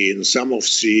tragedy in some of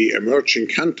the emerging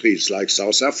countries like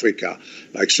South Africa,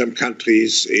 like some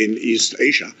countries in East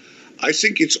Asia, I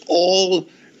think it's all,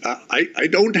 I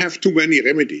don't have too many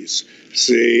remedies.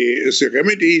 The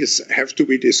remedies have to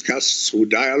be discussed through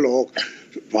dialogue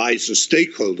by the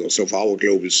stakeholders of our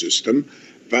global system,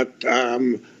 but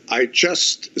I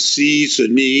just see the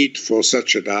need for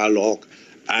such a dialogue,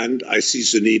 and I see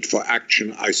the need for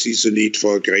action. I see the need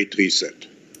for a great reset.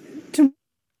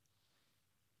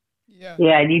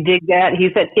 Yeah, you dig that? He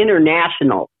said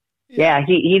international. Yeah,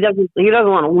 he doesn't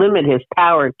want to limit his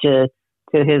power to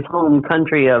his home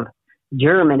country of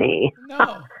Germany.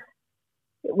 No.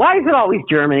 Why is it always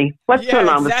Germany? What's going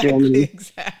on with Germany?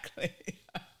 Exactly.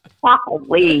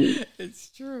 Golly. It's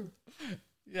true.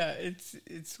 Yeah,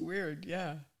 it's weird.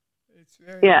 Yeah, it's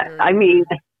very. Yeah, very I mean,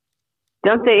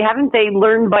 haven't they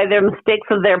learned by their mistakes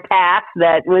of their past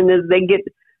that when they get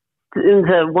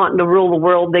into wanting to rule the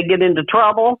world, they get into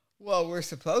trouble? Well, we're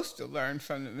supposed to learn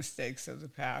from the mistakes of the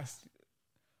past.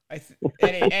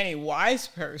 Any wise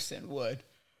person would.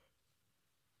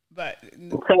 But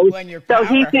when you're power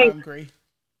hungry,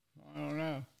 I don't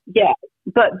know. Yeah,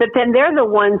 but then they're the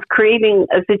ones creating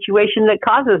a situation that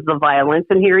causes the violence,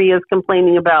 and here he is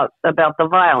complaining about the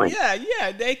violence.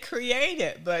 Yeah, they create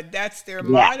it, but that's their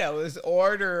motto, is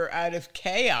order out of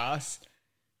chaos.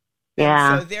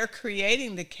 Yeah. And so they're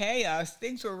creating the chaos.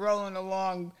 Things were rolling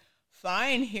along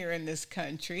fine here in this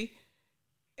country,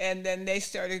 and then they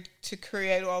started to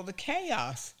create all the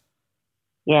chaos.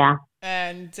 Yeah.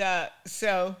 And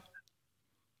so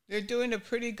they're doing a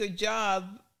pretty good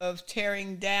job of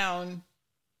tearing down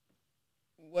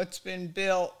what's been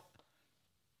built,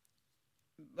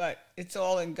 but it's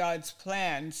all in God's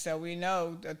plan. So we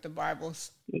know that the Bible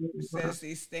says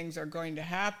these things are going to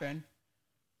happen,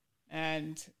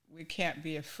 and we can't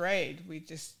be afraid. We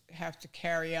just have to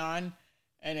carry on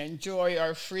and enjoy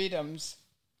our freedoms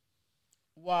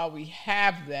while we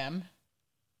have them,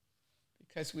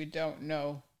 because we don't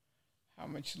know how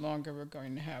much longer we're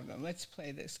going to have them. Let's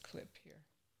play this clip here.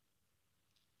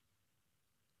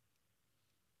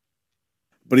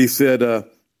 But he said,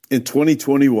 in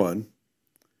 2021,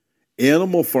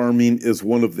 animal farming is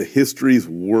one of the history's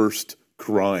worst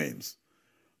crimes.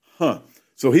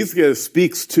 So he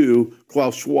speaks to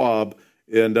Klaus Schwab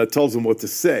and tells him what to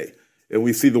say. And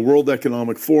we see the World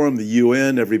Economic Forum, the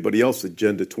UN, everybody else,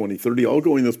 Agenda 2030, all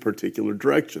going this particular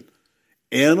direction.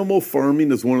 Animal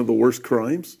farming is one of the worst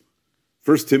crimes.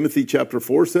 1 Timothy chapter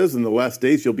 4 says, in the last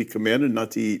days you'll be commanded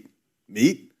not to eat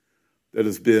meat that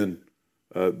has been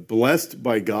blessed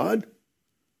by God.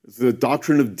 It's the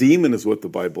doctrine of demon is what the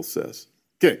Bible says.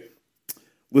 Okay,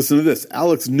 listen to this.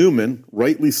 Alex Newman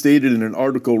rightly stated in an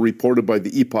article reported by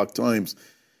the Epoch Times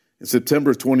in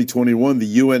September 2021, the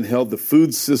UN held the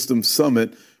Food Systems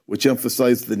Summit, which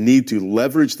emphasized the need to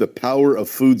leverage the power of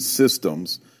food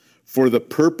systems for the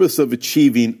purpose of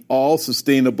achieving all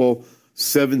sustainable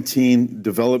 17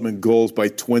 development goals by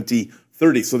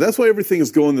 2030. So that's why everything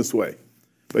is going this way,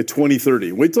 by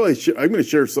 2030. Wait till I'm going to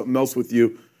share something else with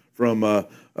you from,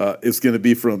 it's going to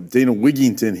be from Dana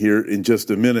Wigington here in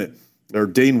just a minute, or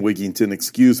Dane Wigington,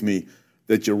 excuse me,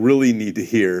 that you really need to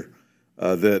hear,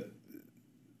 that,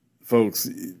 folks,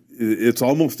 it's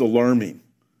almost alarming.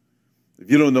 If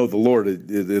you don't know the Lord,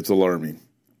 it's alarming.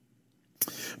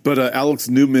 But Alex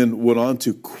Newman went on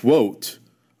to quote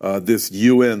this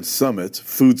UN summit,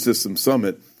 Food System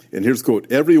Summit, and here's a quote: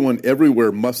 everyone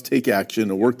everywhere must take action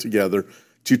and work together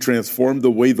to transform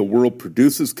the way the world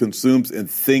produces, consumes, and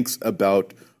thinks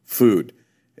about food.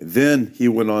 And then he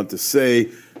went on to say,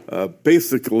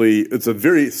 basically, it's a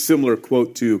very similar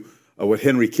quote to what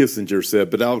Henry Kissinger said,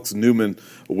 but Alex Newman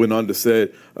went on to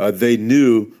say they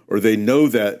know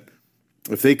that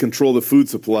if they control the food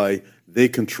supply, they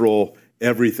control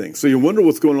everything. So you wonder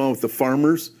what's going on with the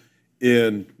farmers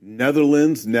in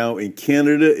Netherlands, now in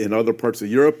Canada, in other parts of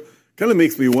Europe. Kind of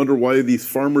makes me wonder why these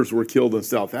farmers were killed in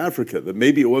South Africa, that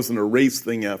maybe it wasn't a race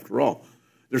thing after all.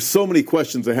 There's so many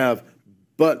questions I have,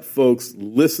 but folks,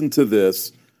 listen to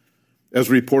this, as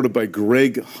reported by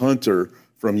Greg Hunter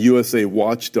from USA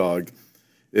Watchdog,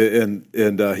 and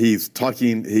he's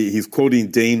quoting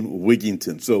Dane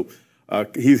Wigington. So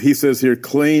he says here,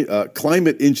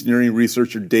 climate engineering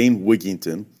researcher Dane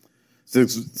Wigington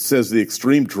says the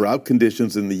extreme drought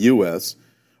conditions in the U.S.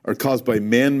 are caused by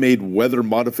man-made weather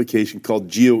modification called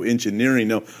geoengineering.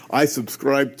 Now, I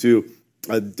subscribe to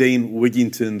Dane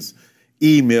Wigington's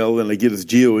email, and I get his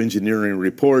geoengineering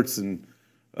reports, and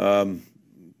man,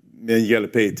 you got to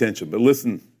pay attention. But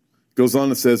listen, goes on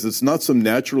and says, it's not some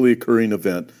naturally occurring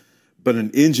event, but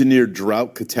an engineered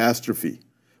drought catastrophe.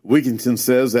 Wigington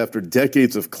says after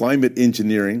decades of climate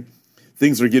engineering,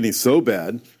 things are getting so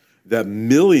bad that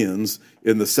millions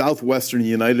in the southwestern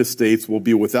United States will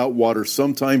be without water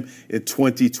sometime in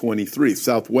 2023.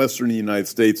 Southwestern United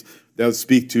States, that would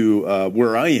speak to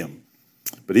where I am.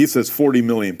 But he says 40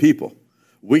 million people.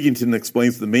 Wigington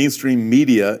explains the mainstream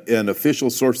media and official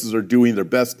sources are doing their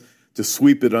best to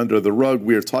sweep it under the rug.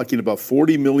 We are talking about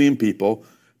 40 million people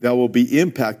that will be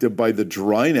impacted by the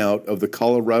drying out of the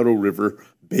Colorado River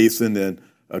basin and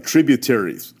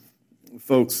tributaries.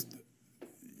 Folks,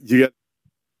 you got...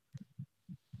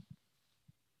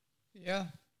 Yeah.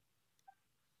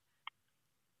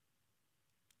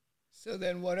 So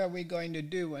then what are we going to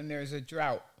do when there's a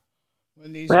drought?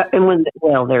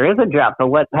 There is a drought, but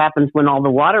what happens when all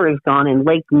the water is gone and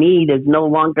Lake Mead is no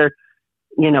longer,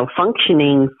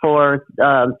 functioning for,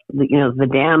 the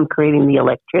dam creating the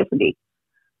electricity?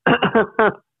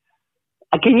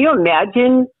 Can you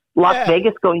imagine Las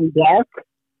Vegas going dark?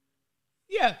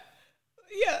 Yeah.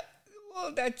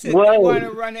 Well, that's it. Whoa. They want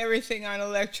to run everything on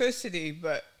electricity,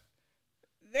 but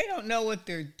they don't know what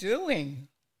they're doing.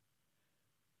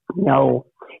 No,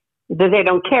 they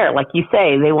don't care. Like you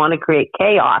say, they want to create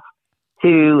chaos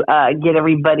to get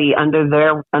everybody under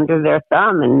their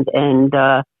thumb, and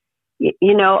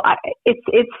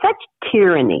it's such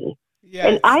tyranny. Yeah,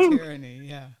 it's tyranny.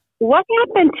 Yeah. What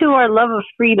happened to our love of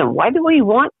freedom? Why do we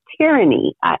want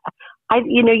tyranny?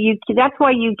 That's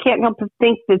why you can't help but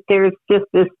think that there's just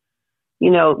this,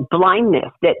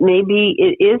 blindness, that maybe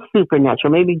it is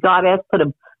supernatural. Maybe God has put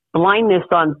a blindness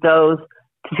on those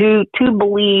to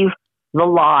believe the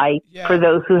lie for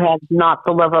those who have not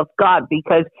the love of God,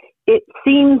 because it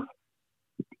seems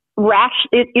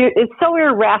it's so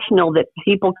irrational that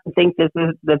people can think this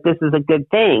is a good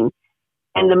thing,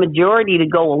 and the majority to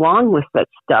go along with such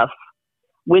stuff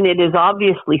when it is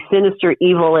obviously sinister,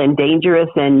 evil, and dangerous,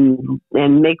 and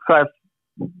makes our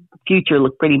future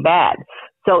look pretty bad.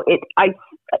 So it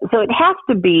has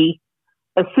to be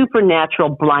a supernatural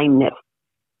blindness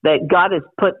that God has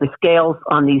put the scales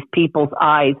on these people's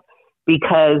eyes,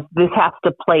 because this has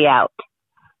to play out.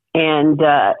 And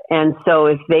so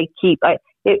if they keep,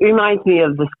 it reminds me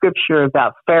of the scripture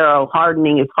about Pharaoh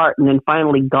hardening his heart, and then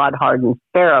finally God hardens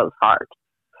Pharaoh's heart.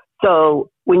 So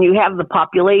when you have the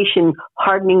population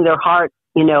hardening their heart,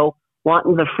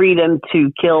 wanting the freedom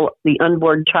to kill the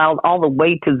unborn child all the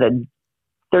way to the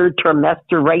third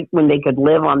trimester, right when they could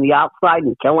live on the outside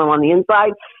and kill them on the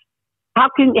inside, how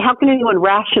can anyone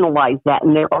rationalize that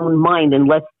in their own mind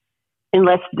unless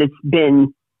it's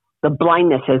been, the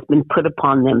blindness has been put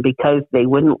upon them because they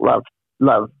wouldn't love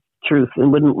truth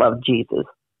and wouldn't love Jesus?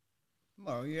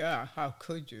 Well, yeah, how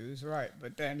could you? Is right.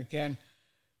 But then again,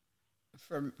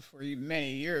 for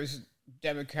many years,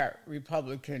 Democrat,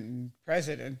 Republican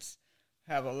presidents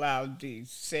have allowed the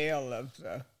sale of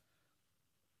the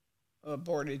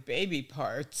aborted baby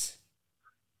parts.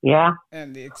 Yeah.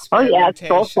 And the experimentation.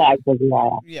 Both sides of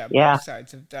that. Yeah, both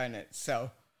sides have done it.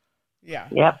 So,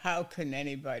 how can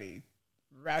anybody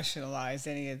rationalize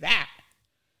any of that?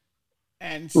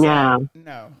 And so,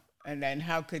 no. And then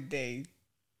how could they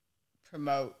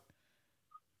promote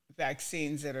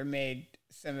vaccines that are made,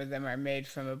 some of them are made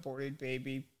from aborted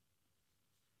baby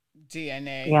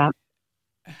DNA? Yeah.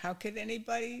 How could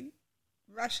anybody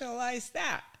rationalize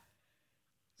that?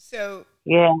 So,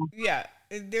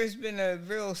 there's been a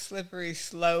real slippery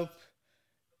slope,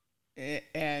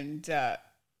 and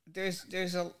there's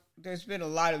been a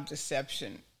lot of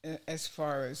deception as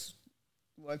far as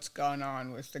what's gone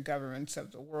on with the governments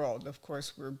of the world. Of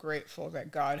course, we're grateful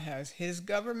that God has his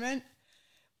government,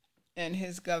 and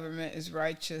his government is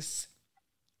righteous,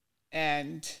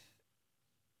 and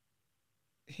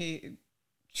we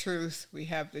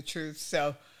have the truth.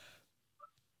 So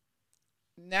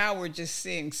now we're just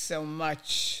seeing so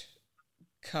much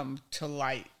come to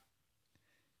light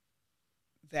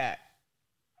that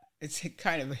it's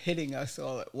kind of hitting us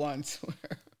all at once.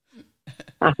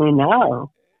 I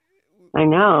know.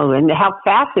 And how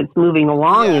fast it's moving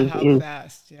along is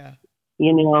fast, yeah.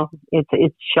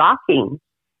 It's shocking.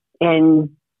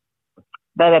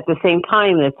 But at the same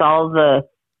time, it's all the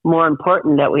more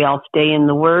important that we all stay in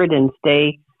the Word and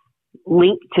stay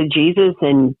linked to Jesus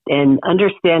and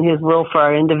understand his will for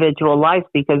our individual lives,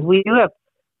 because we do have,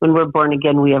 when we're born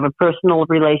again, we have a personal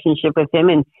relationship with him,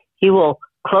 and he will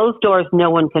close doors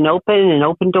no one can open, and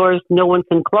open doors no one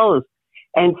can close.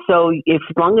 And so as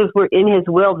long as we're in his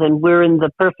will, then we're in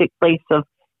the perfect place of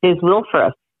his will for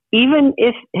us. Even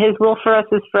if his will for us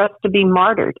is for us to be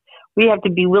martyred, we have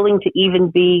to be willing to even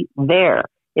be there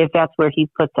if that's where he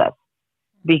puts us.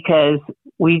 Because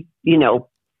we,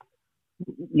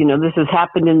 this has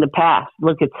happened in the past.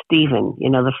 Look at Stephen,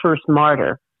 the first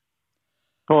martyr.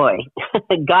 Boy,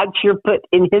 God sure put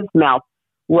in his mouth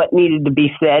what needed to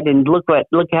be said, and look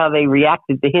how they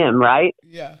reacted to him, right?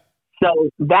 Yeah. So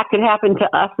that could happen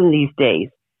to us in these days,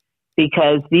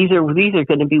 because these are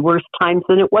going to be worse times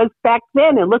than it was back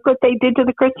then. And look what they did to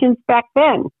the Christians back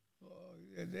then. Oh,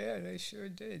 yeah, they sure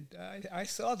did. I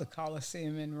saw the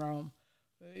Colosseum in Rome.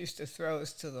 They used to throw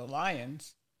us to the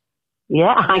lions.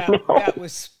 Yeah, I know. That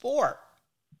was sport.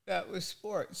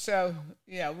 So,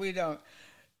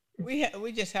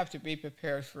 we just have to be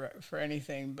prepared for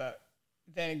anything. But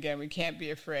then again, we can't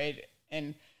be afraid,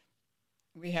 and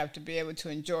we have to be able to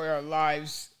enjoy our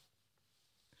lives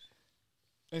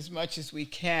as much as we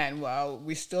can while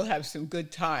we still have some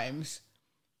good times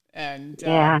And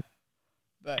Yeah.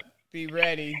 but be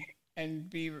ready and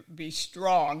be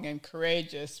strong and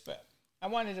courageous. But I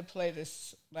wanted to play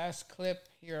this last clip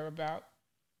here about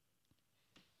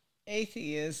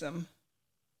atheism,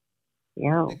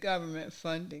 Yeah. the government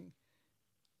funding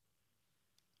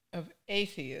of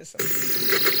atheism.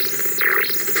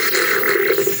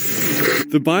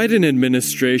 The Biden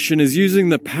administration is using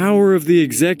the power of the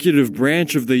executive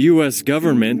branch of the U.S.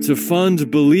 government to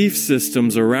fund belief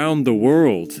systems around the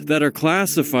world that are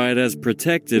classified as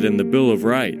protected in the Bill of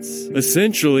Rights,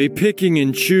 essentially picking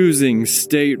and choosing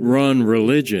state-run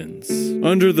religions.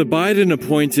 Under the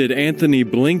Biden-appointed Anthony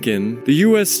Blinken, the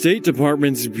U.S. State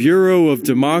Department's Bureau of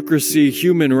Democracy,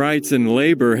 Human Rights, and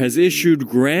Labor has issued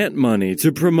grant money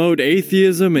to promote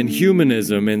atheism and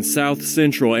humanism in South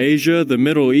Central Asia, the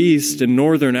Middle East, and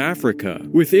Northern Africa,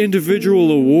 with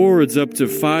individual awards up to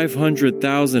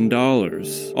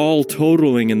 $500,000, all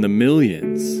totaling in the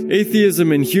millions.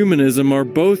 Atheism and humanism are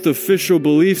both official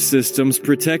belief systems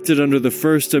protected under the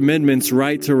First Amendment's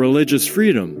right to religious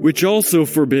freedom, which also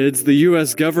forbids the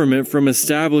U.S. government from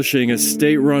establishing a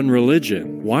state-run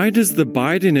religion. Why does the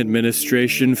Biden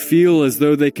administration feel as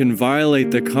though they can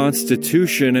violate the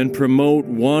Constitution and promote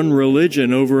one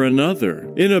religion over another?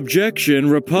 In objection,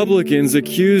 Republicans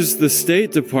accuse the State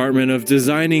Department of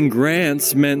designing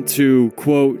grants meant to,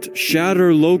 quote,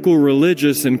 shatter local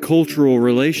religious and cultural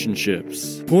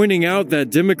relationships, pointing out that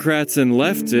Democrats and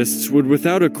leftists would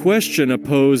without a question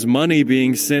oppose money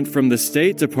being sent from the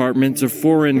State Department to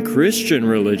foreign Christian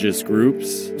religious groups.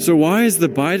 So why is the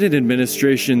Biden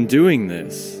administration doing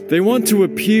this? They want to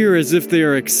appear as if they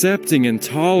are accepting and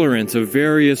tolerant of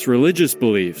various religious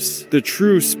beliefs, the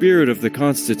true spirit of the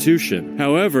Constitution.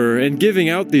 However, in giving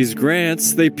out these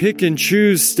grants, they pick and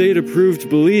choose state-approved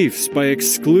beliefs by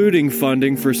excluding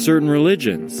funding for certain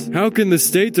religions. How can the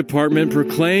State Department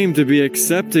proclaim to be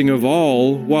accepting of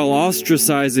all while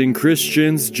ostracizing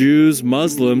Christians, Jews,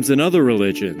 Muslims, and other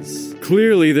religions?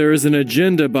 Clearly, there is an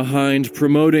agenda behind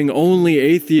promoting only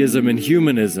atheism and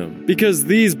humanism, because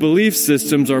these belief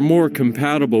systems are more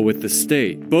compatible with the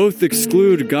state. Both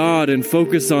exclude God and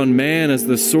focus on man as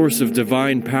the source of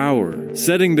divine power,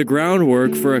 setting the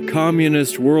groundwork for a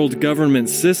communist world government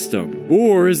system.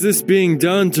 Or is this being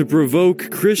done to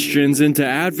provoke Christians into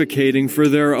advocating for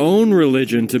their own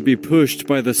religion to be pushed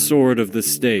by the sword of the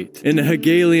state, in a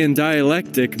Hegelian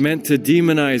dialectic meant to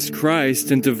demonize Christ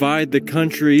and divide the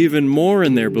country even more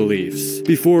in their beliefs,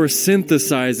 before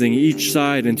synthesizing each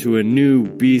side into a new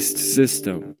beast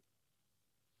system?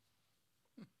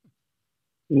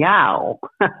 Yow.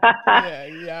 Yeah,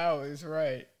 yow is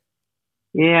right.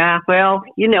 Yeah, well,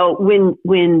 you know, when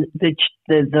the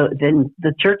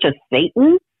Church of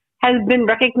Satan has been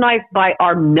recognized by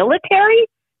our military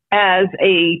as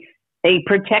a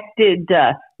protected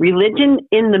religion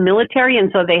in the military,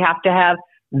 and so they have to have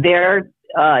their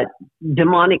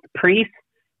demonic priests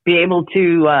be able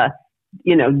to,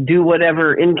 do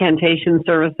whatever incantation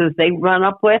services they run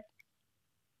up with.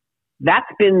 That's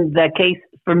been the case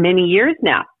for many years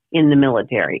now in the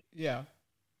military. Yeah.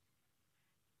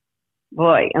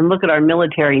 Boy, and look at our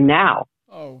military now.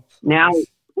 Oh, please. Now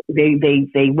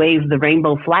they wave the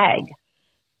rainbow flag.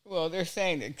 Well, they're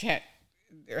saying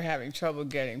they're having trouble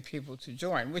getting people to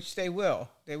join, which they will.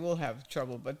 They will have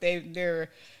trouble, but they've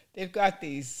got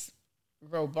these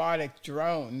robotic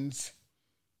drones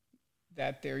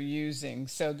that they're using,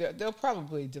 so they'll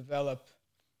probably develop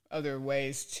other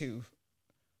ways to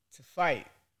fight.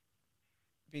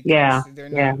 Because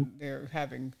they're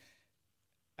having.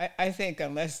 I think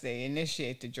unless they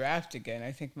initiate the draft again,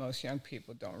 I think most young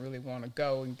people don't really want to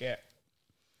go and get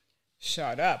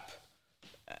shot up.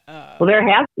 Well, there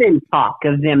has been talk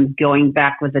of them going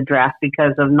back with the draft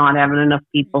because of not having enough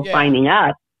people signing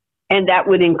up. And that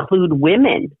would include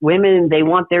women. Women, they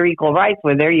want their equal rights.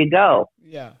 Well, there you go.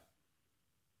 Yeah.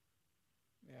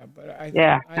 Yeah, but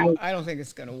I don't think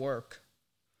it's going to work.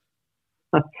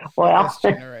 Well, this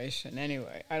generation,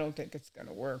 anyway. I don't think it's going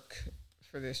to work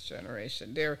for this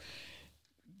generation. I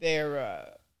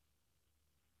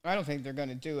don't think they're going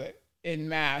to do it in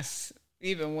mass.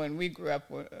 Even when we grew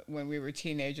up, when we were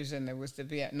teenagers and there was the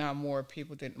Vietnam War,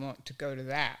 people didn't want to go to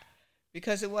that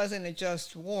because it wasn't a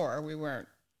just war. We weren't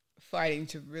fighting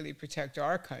to really protect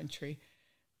our country.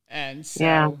 And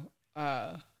so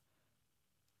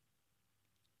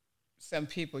some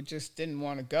people just didn't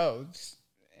want to go,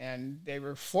 and they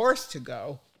were forced to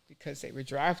go because they were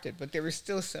drafted. But there were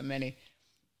still so many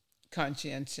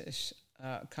conscientious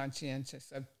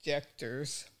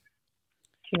objectors.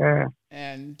 Sure.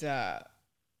 And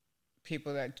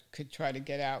people that could try to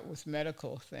get out with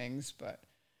medical things, but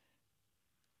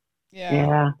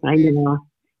I know.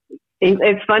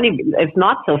 It's funny. It's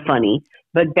not so funny,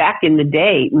 but back in the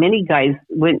day, many guys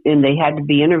went and they had to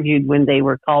be interviewed when they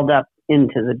were called up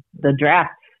into the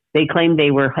draft. They claimed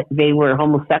they were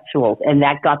homosexuals, and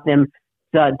that got them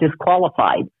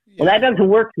disqualified. Yeah. Well, that doesn't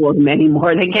work for them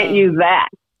anymore. They can't use that.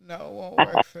 No, it won't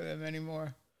work for them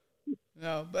anymore.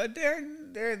 No, but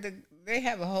they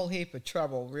have a whole heap of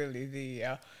trouble. Really,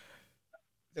 the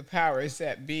powers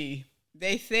that be,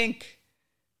 they think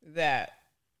that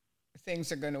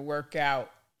things are going to work out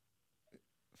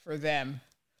for them,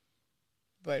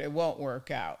 but it won't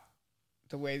work out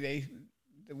the way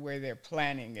they're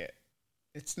planning it.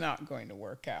 It's not going to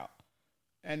work out,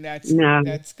 and that's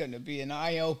going to be an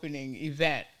eye-opening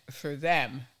event for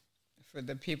them, for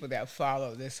the people that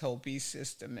follow this whole beast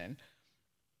system and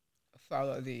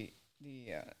follow the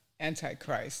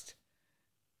Antichrist.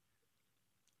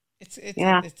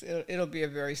 It'll be a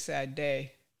very sad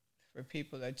day for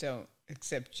people that don't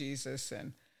accept Jesus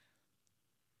and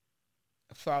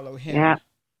follow him. Yeah.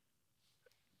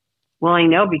 Well, I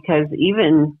know, because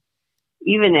even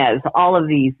as all of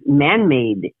these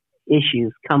man-made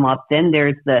issues come up, then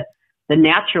there's the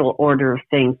natural order of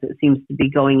things that seems to be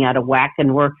going out of whack,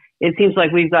 and it seems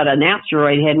like we've got an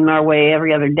asteroid heading our way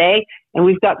every other day, and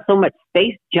we've got so much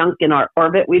space junk in our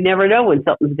orbit, we never know when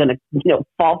something's going to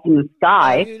fall from the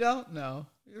sky. You don't know.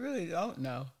 You really don't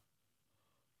know.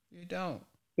 You don't.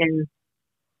 Yeah.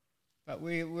 But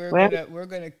we're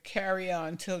gonna carry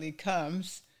on till he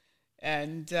comes,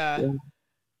 and anyway,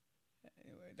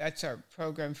 that's our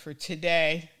program for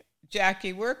today.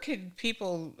 Jackie, where can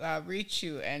people reach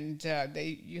you, and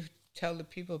you tell the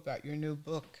people about your new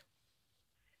book?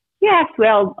 Yes,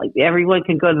 well, everyone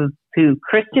can go to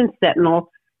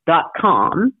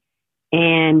ChristianSentinel.com,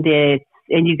 and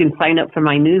you can sign up for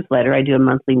my newsletter. I do a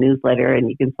monthly newsletter, and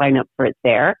you can sign up for it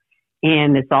there.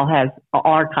 And it all has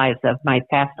archives of my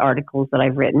past articles that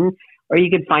I've written. Or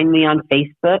you can find me on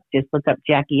Facebook. Just look up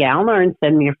Jackie Alnor and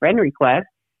send me a friend request.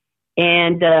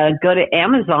 And go to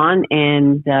Amazon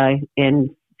and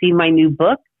see my new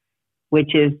book,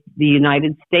 which is The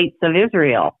United States of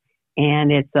Israel.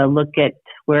 And it's a look at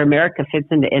where America fits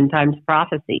into end times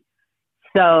prophecy.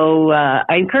 So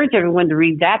I encourage everyone to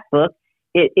read that book.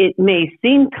 It may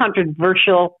seem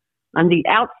controversial on the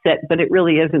outset, but it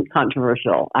really isn't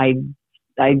controversial. I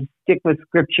stick with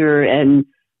scripture and,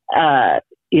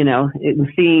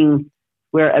 seeing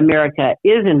where America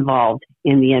is involved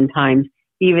in the end times,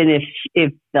 even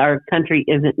if our country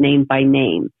isn't named by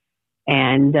name.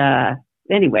 And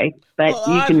anyway, but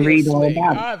you can read all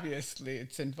about it. Obviously,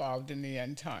 it's involved in the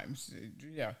end times.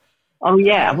 Yeah. Oh,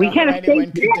 yeah. We can't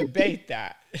anyone could debate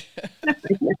that.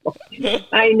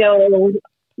 I know.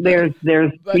 There's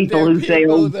people who say,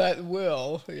 "Oh, that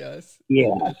will." Yes.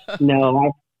 Yeah.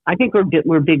 No, I think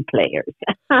we're big players.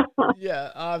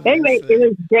 Yeah. Obviously. Anyway, it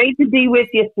was great to be with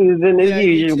you, Susan, as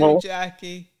usual. You too,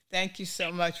 Jackie. Thank you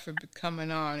so much for coming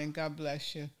on, and God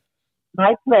bless you.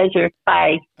 My pleasure.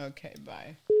 Bye. Okay.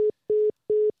 Bye.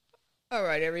 All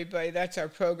right, everybody. That's our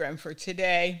program for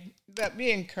today. But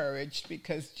be encouraged,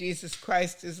 because Jesus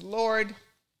Christ is Lord.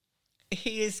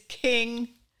 He is King,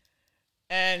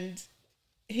 and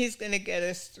He's going to get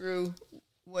us through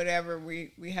whatever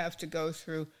we have to go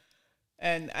through.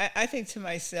 And I think to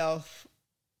myself,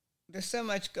 there's so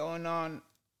much going on,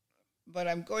 but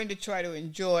I'm going to try to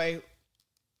enjoy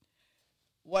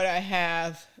what I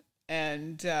have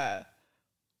and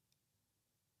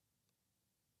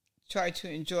try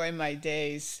to enjoy my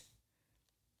days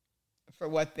for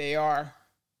what they are.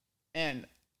 And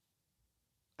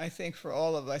I think for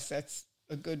all of us, that's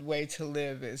a good way to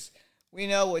live, is we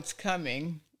know what's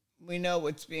coming. We know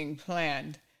what's being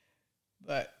planned.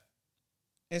 But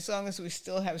as long as we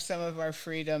still have some of our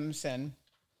freedoms and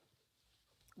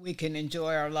we can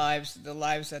enjoy our lives, the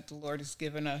lives that the Lord has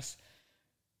given us,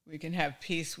 we can have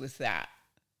peace with that.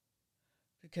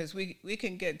 Because we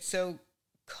can get so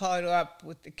caught up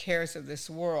with the cares of this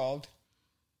world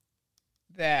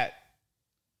that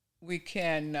we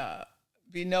can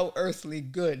be no earthly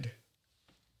good.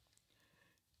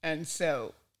 And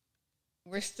so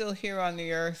we're still here on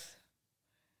the earth,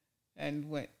 and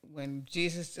when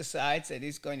Jesus decides that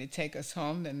he's going to take us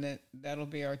home, then that'll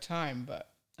be our time. But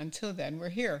until then, we're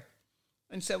here.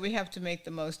 And so we have to make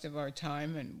the most of our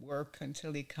time and work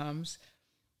until he comes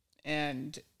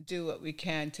and do what we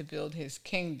can to build his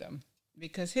kingdom,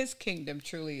 because his kingdom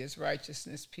truly is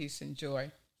righteousness, peace, and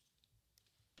joy.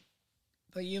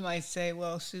 But you might say,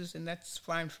 well, Susan, that's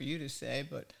fine for you to say,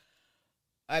 but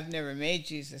I've never made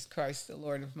Jesus Christ the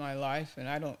Lord of my life, and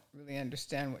I don't really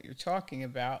understand what you're talking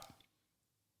about.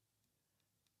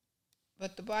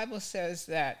 But the Bible says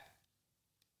that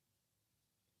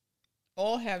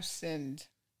all have sinned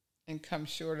and come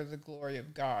short of the glory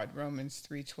of God. Romans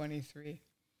 3:23.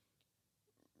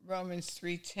 Romans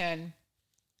 3:10.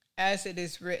 As it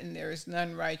is written, there is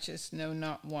none righteous, no,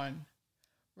 not one.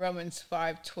 Romans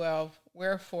 5:12.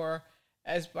 Wherefore,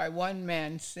 as by one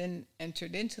man sin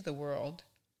entered into the world,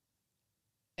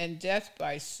 and death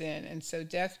by sin, and so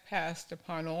death passed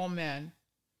upon all men,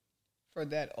 for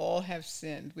that all have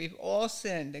sinned. We've all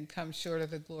sinned and come short of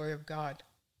the glory of God.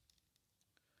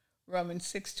 Romans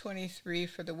 6:23,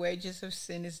 for the wages of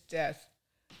sin is death,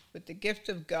 but the gift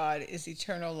of God is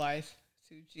eternal life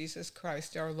through Jesus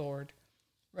Christ our Lord.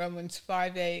 Romans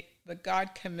 5:8, but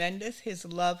God commendeth his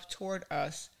love toward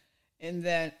us, in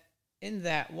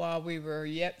that while we were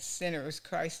yet sinners,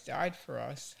 Christ died for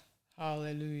us.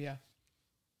 Hallelujah.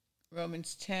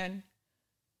 Romans 10:9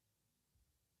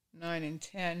 and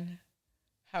 10,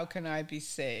 how can I be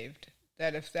saved?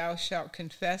 That if thou shalt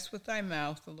confess with thy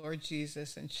mouth the Lord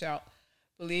Jesus, and shalt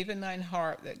believe in thine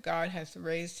heart that God hath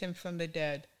raised him from the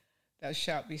dead, thou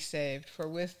shalt be saved. For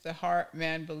with the heart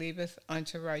man believeth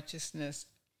unto righteousness,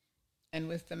 and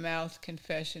with the mouth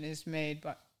confession is made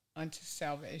unto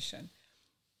salvation.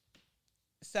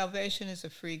 Salvation is a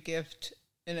free gift,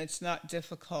 and it's not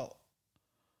difficult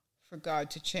for God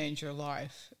to change your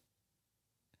life.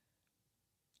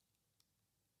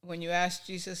 When you ask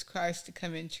Jesus Christ to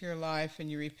come into your life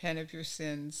and you repent of your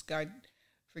sins, God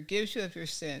forgives you of your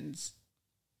sins,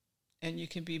 and you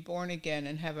can be born again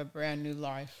and have a brand new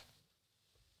life.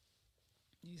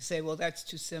 You say, well, that's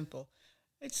too simple.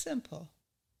 It's simple.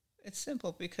 It's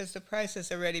simple because the price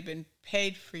has already been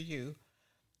paid for you.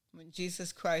 When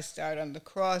Jesus Christ died on the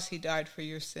cross, he died for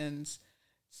your sins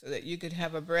so that you could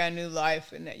have a brand new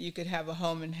life and that you could have a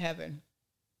home in heaven.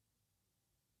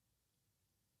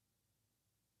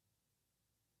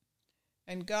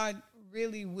 And God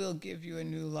really will give you a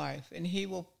new life, and he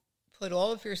will put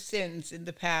all of your sins in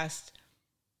the past,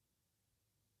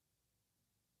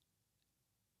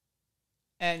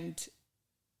 and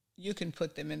you can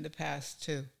put them in the past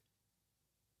too.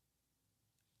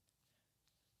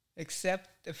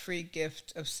 Accept the free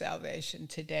gift of salvation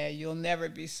today. You'll never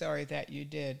be sorry that you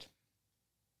did.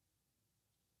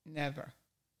 Never.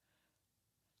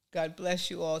 God bless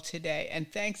you all today.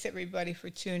 And thanks, everybody, for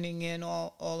tuning in,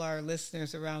 all our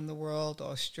listeners around the world,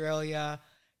 Australia,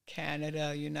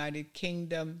 Canada, United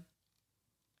Kingdom,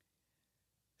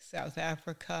 South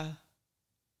Africa,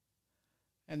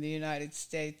 and the United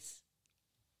States.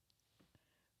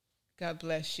 God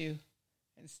bless you,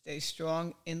 and stay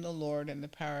strong in the Lord and the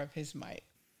power of his might.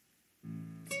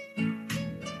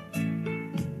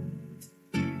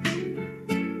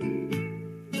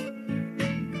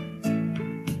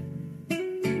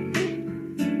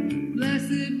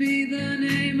 Blessed be the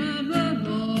name of the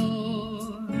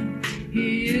Lord.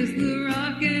 He is the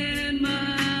rock and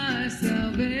my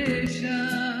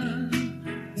salvation.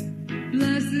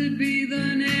 Blessed be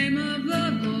the name of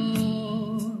the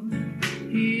Lord.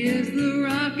 He is the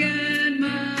rock and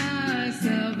my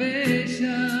salvation.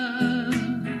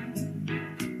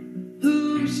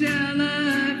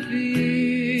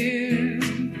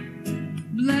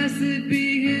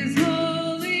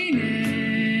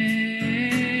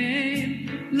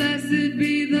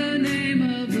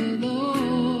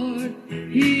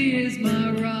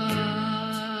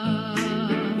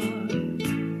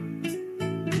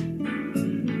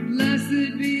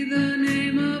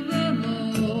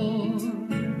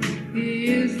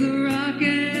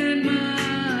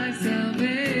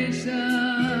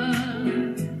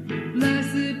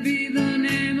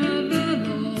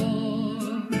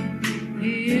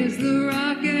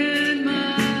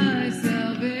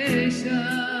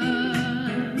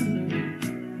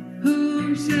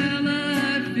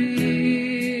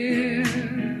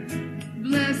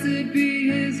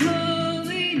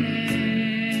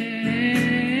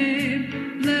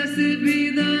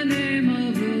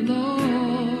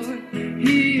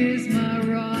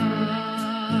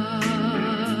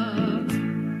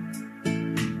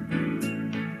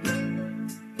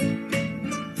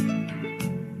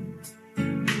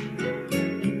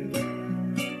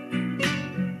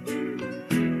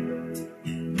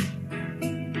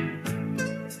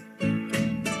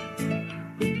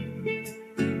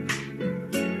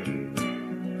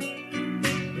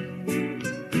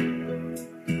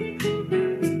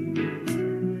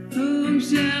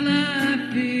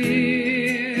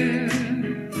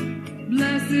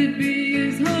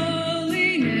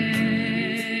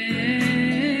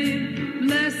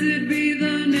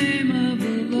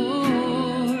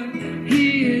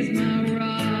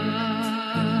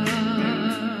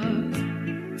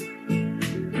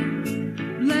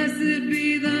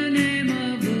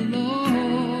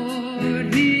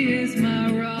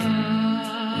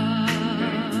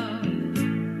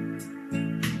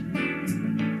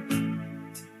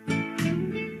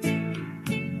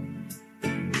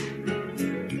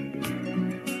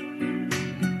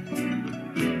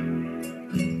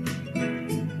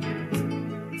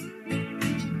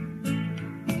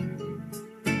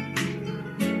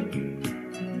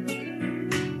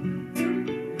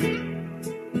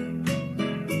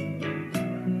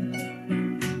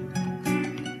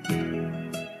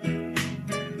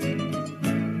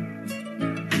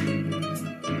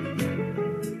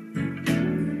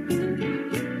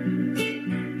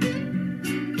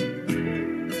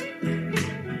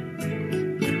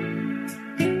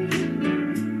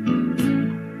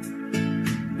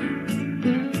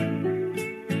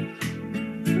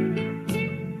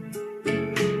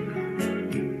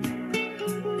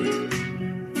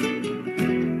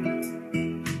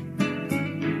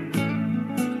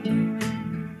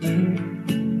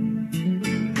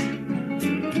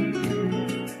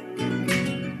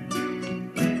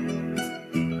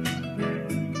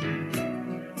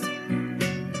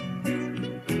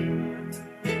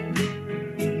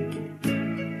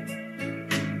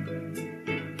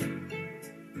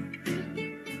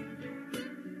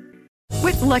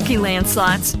 Lucky Land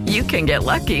Slots, you can get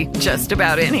lucky just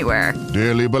about anywhere.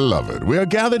 Dearly beloved, we are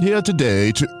gathered here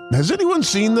today to... Has anyone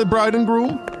seen the bride and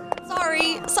groom?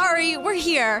 Sorry, we're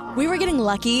here. We were getting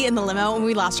lucky in the limo and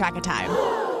we lost track of time.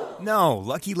 No,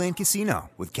 Lucky Land Casino,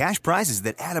 with cash prizes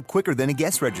that add up quicker than a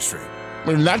guest registry.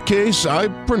 In that case, I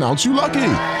pronounce you lucky.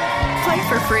 Play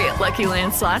for free at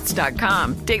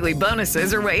LuckyLandSlots.com. Daily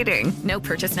bonuses are waiting. No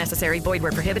purchase necessary. Void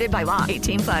where prohibited by law.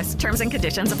 18+. Terms and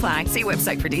conditions apply. See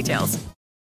website for details.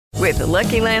 With the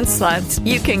Lucky Land Slots,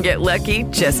 you can get lucky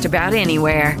just about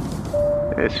anywhere.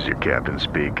 This is your captain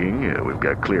speaking. We've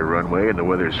got clear runway and the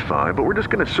weather's fine, but we're just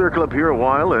going to circle up here a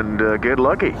while and get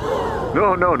lucky.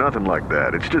 No, nothing like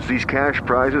that. It's just these cash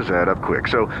prizes add up quick.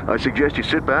 So I suggest you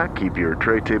sit back, keep your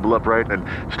tray table upright, and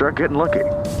start getting lucky.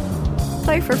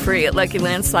 Play for free at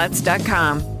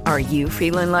LuckyLandSlots.com. Are you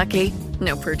feeling lucky?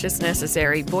 No purchase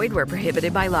necessary. Void where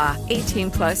prohibited by law.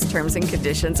 18+ terms and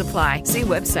conditions apply. See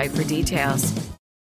website for details.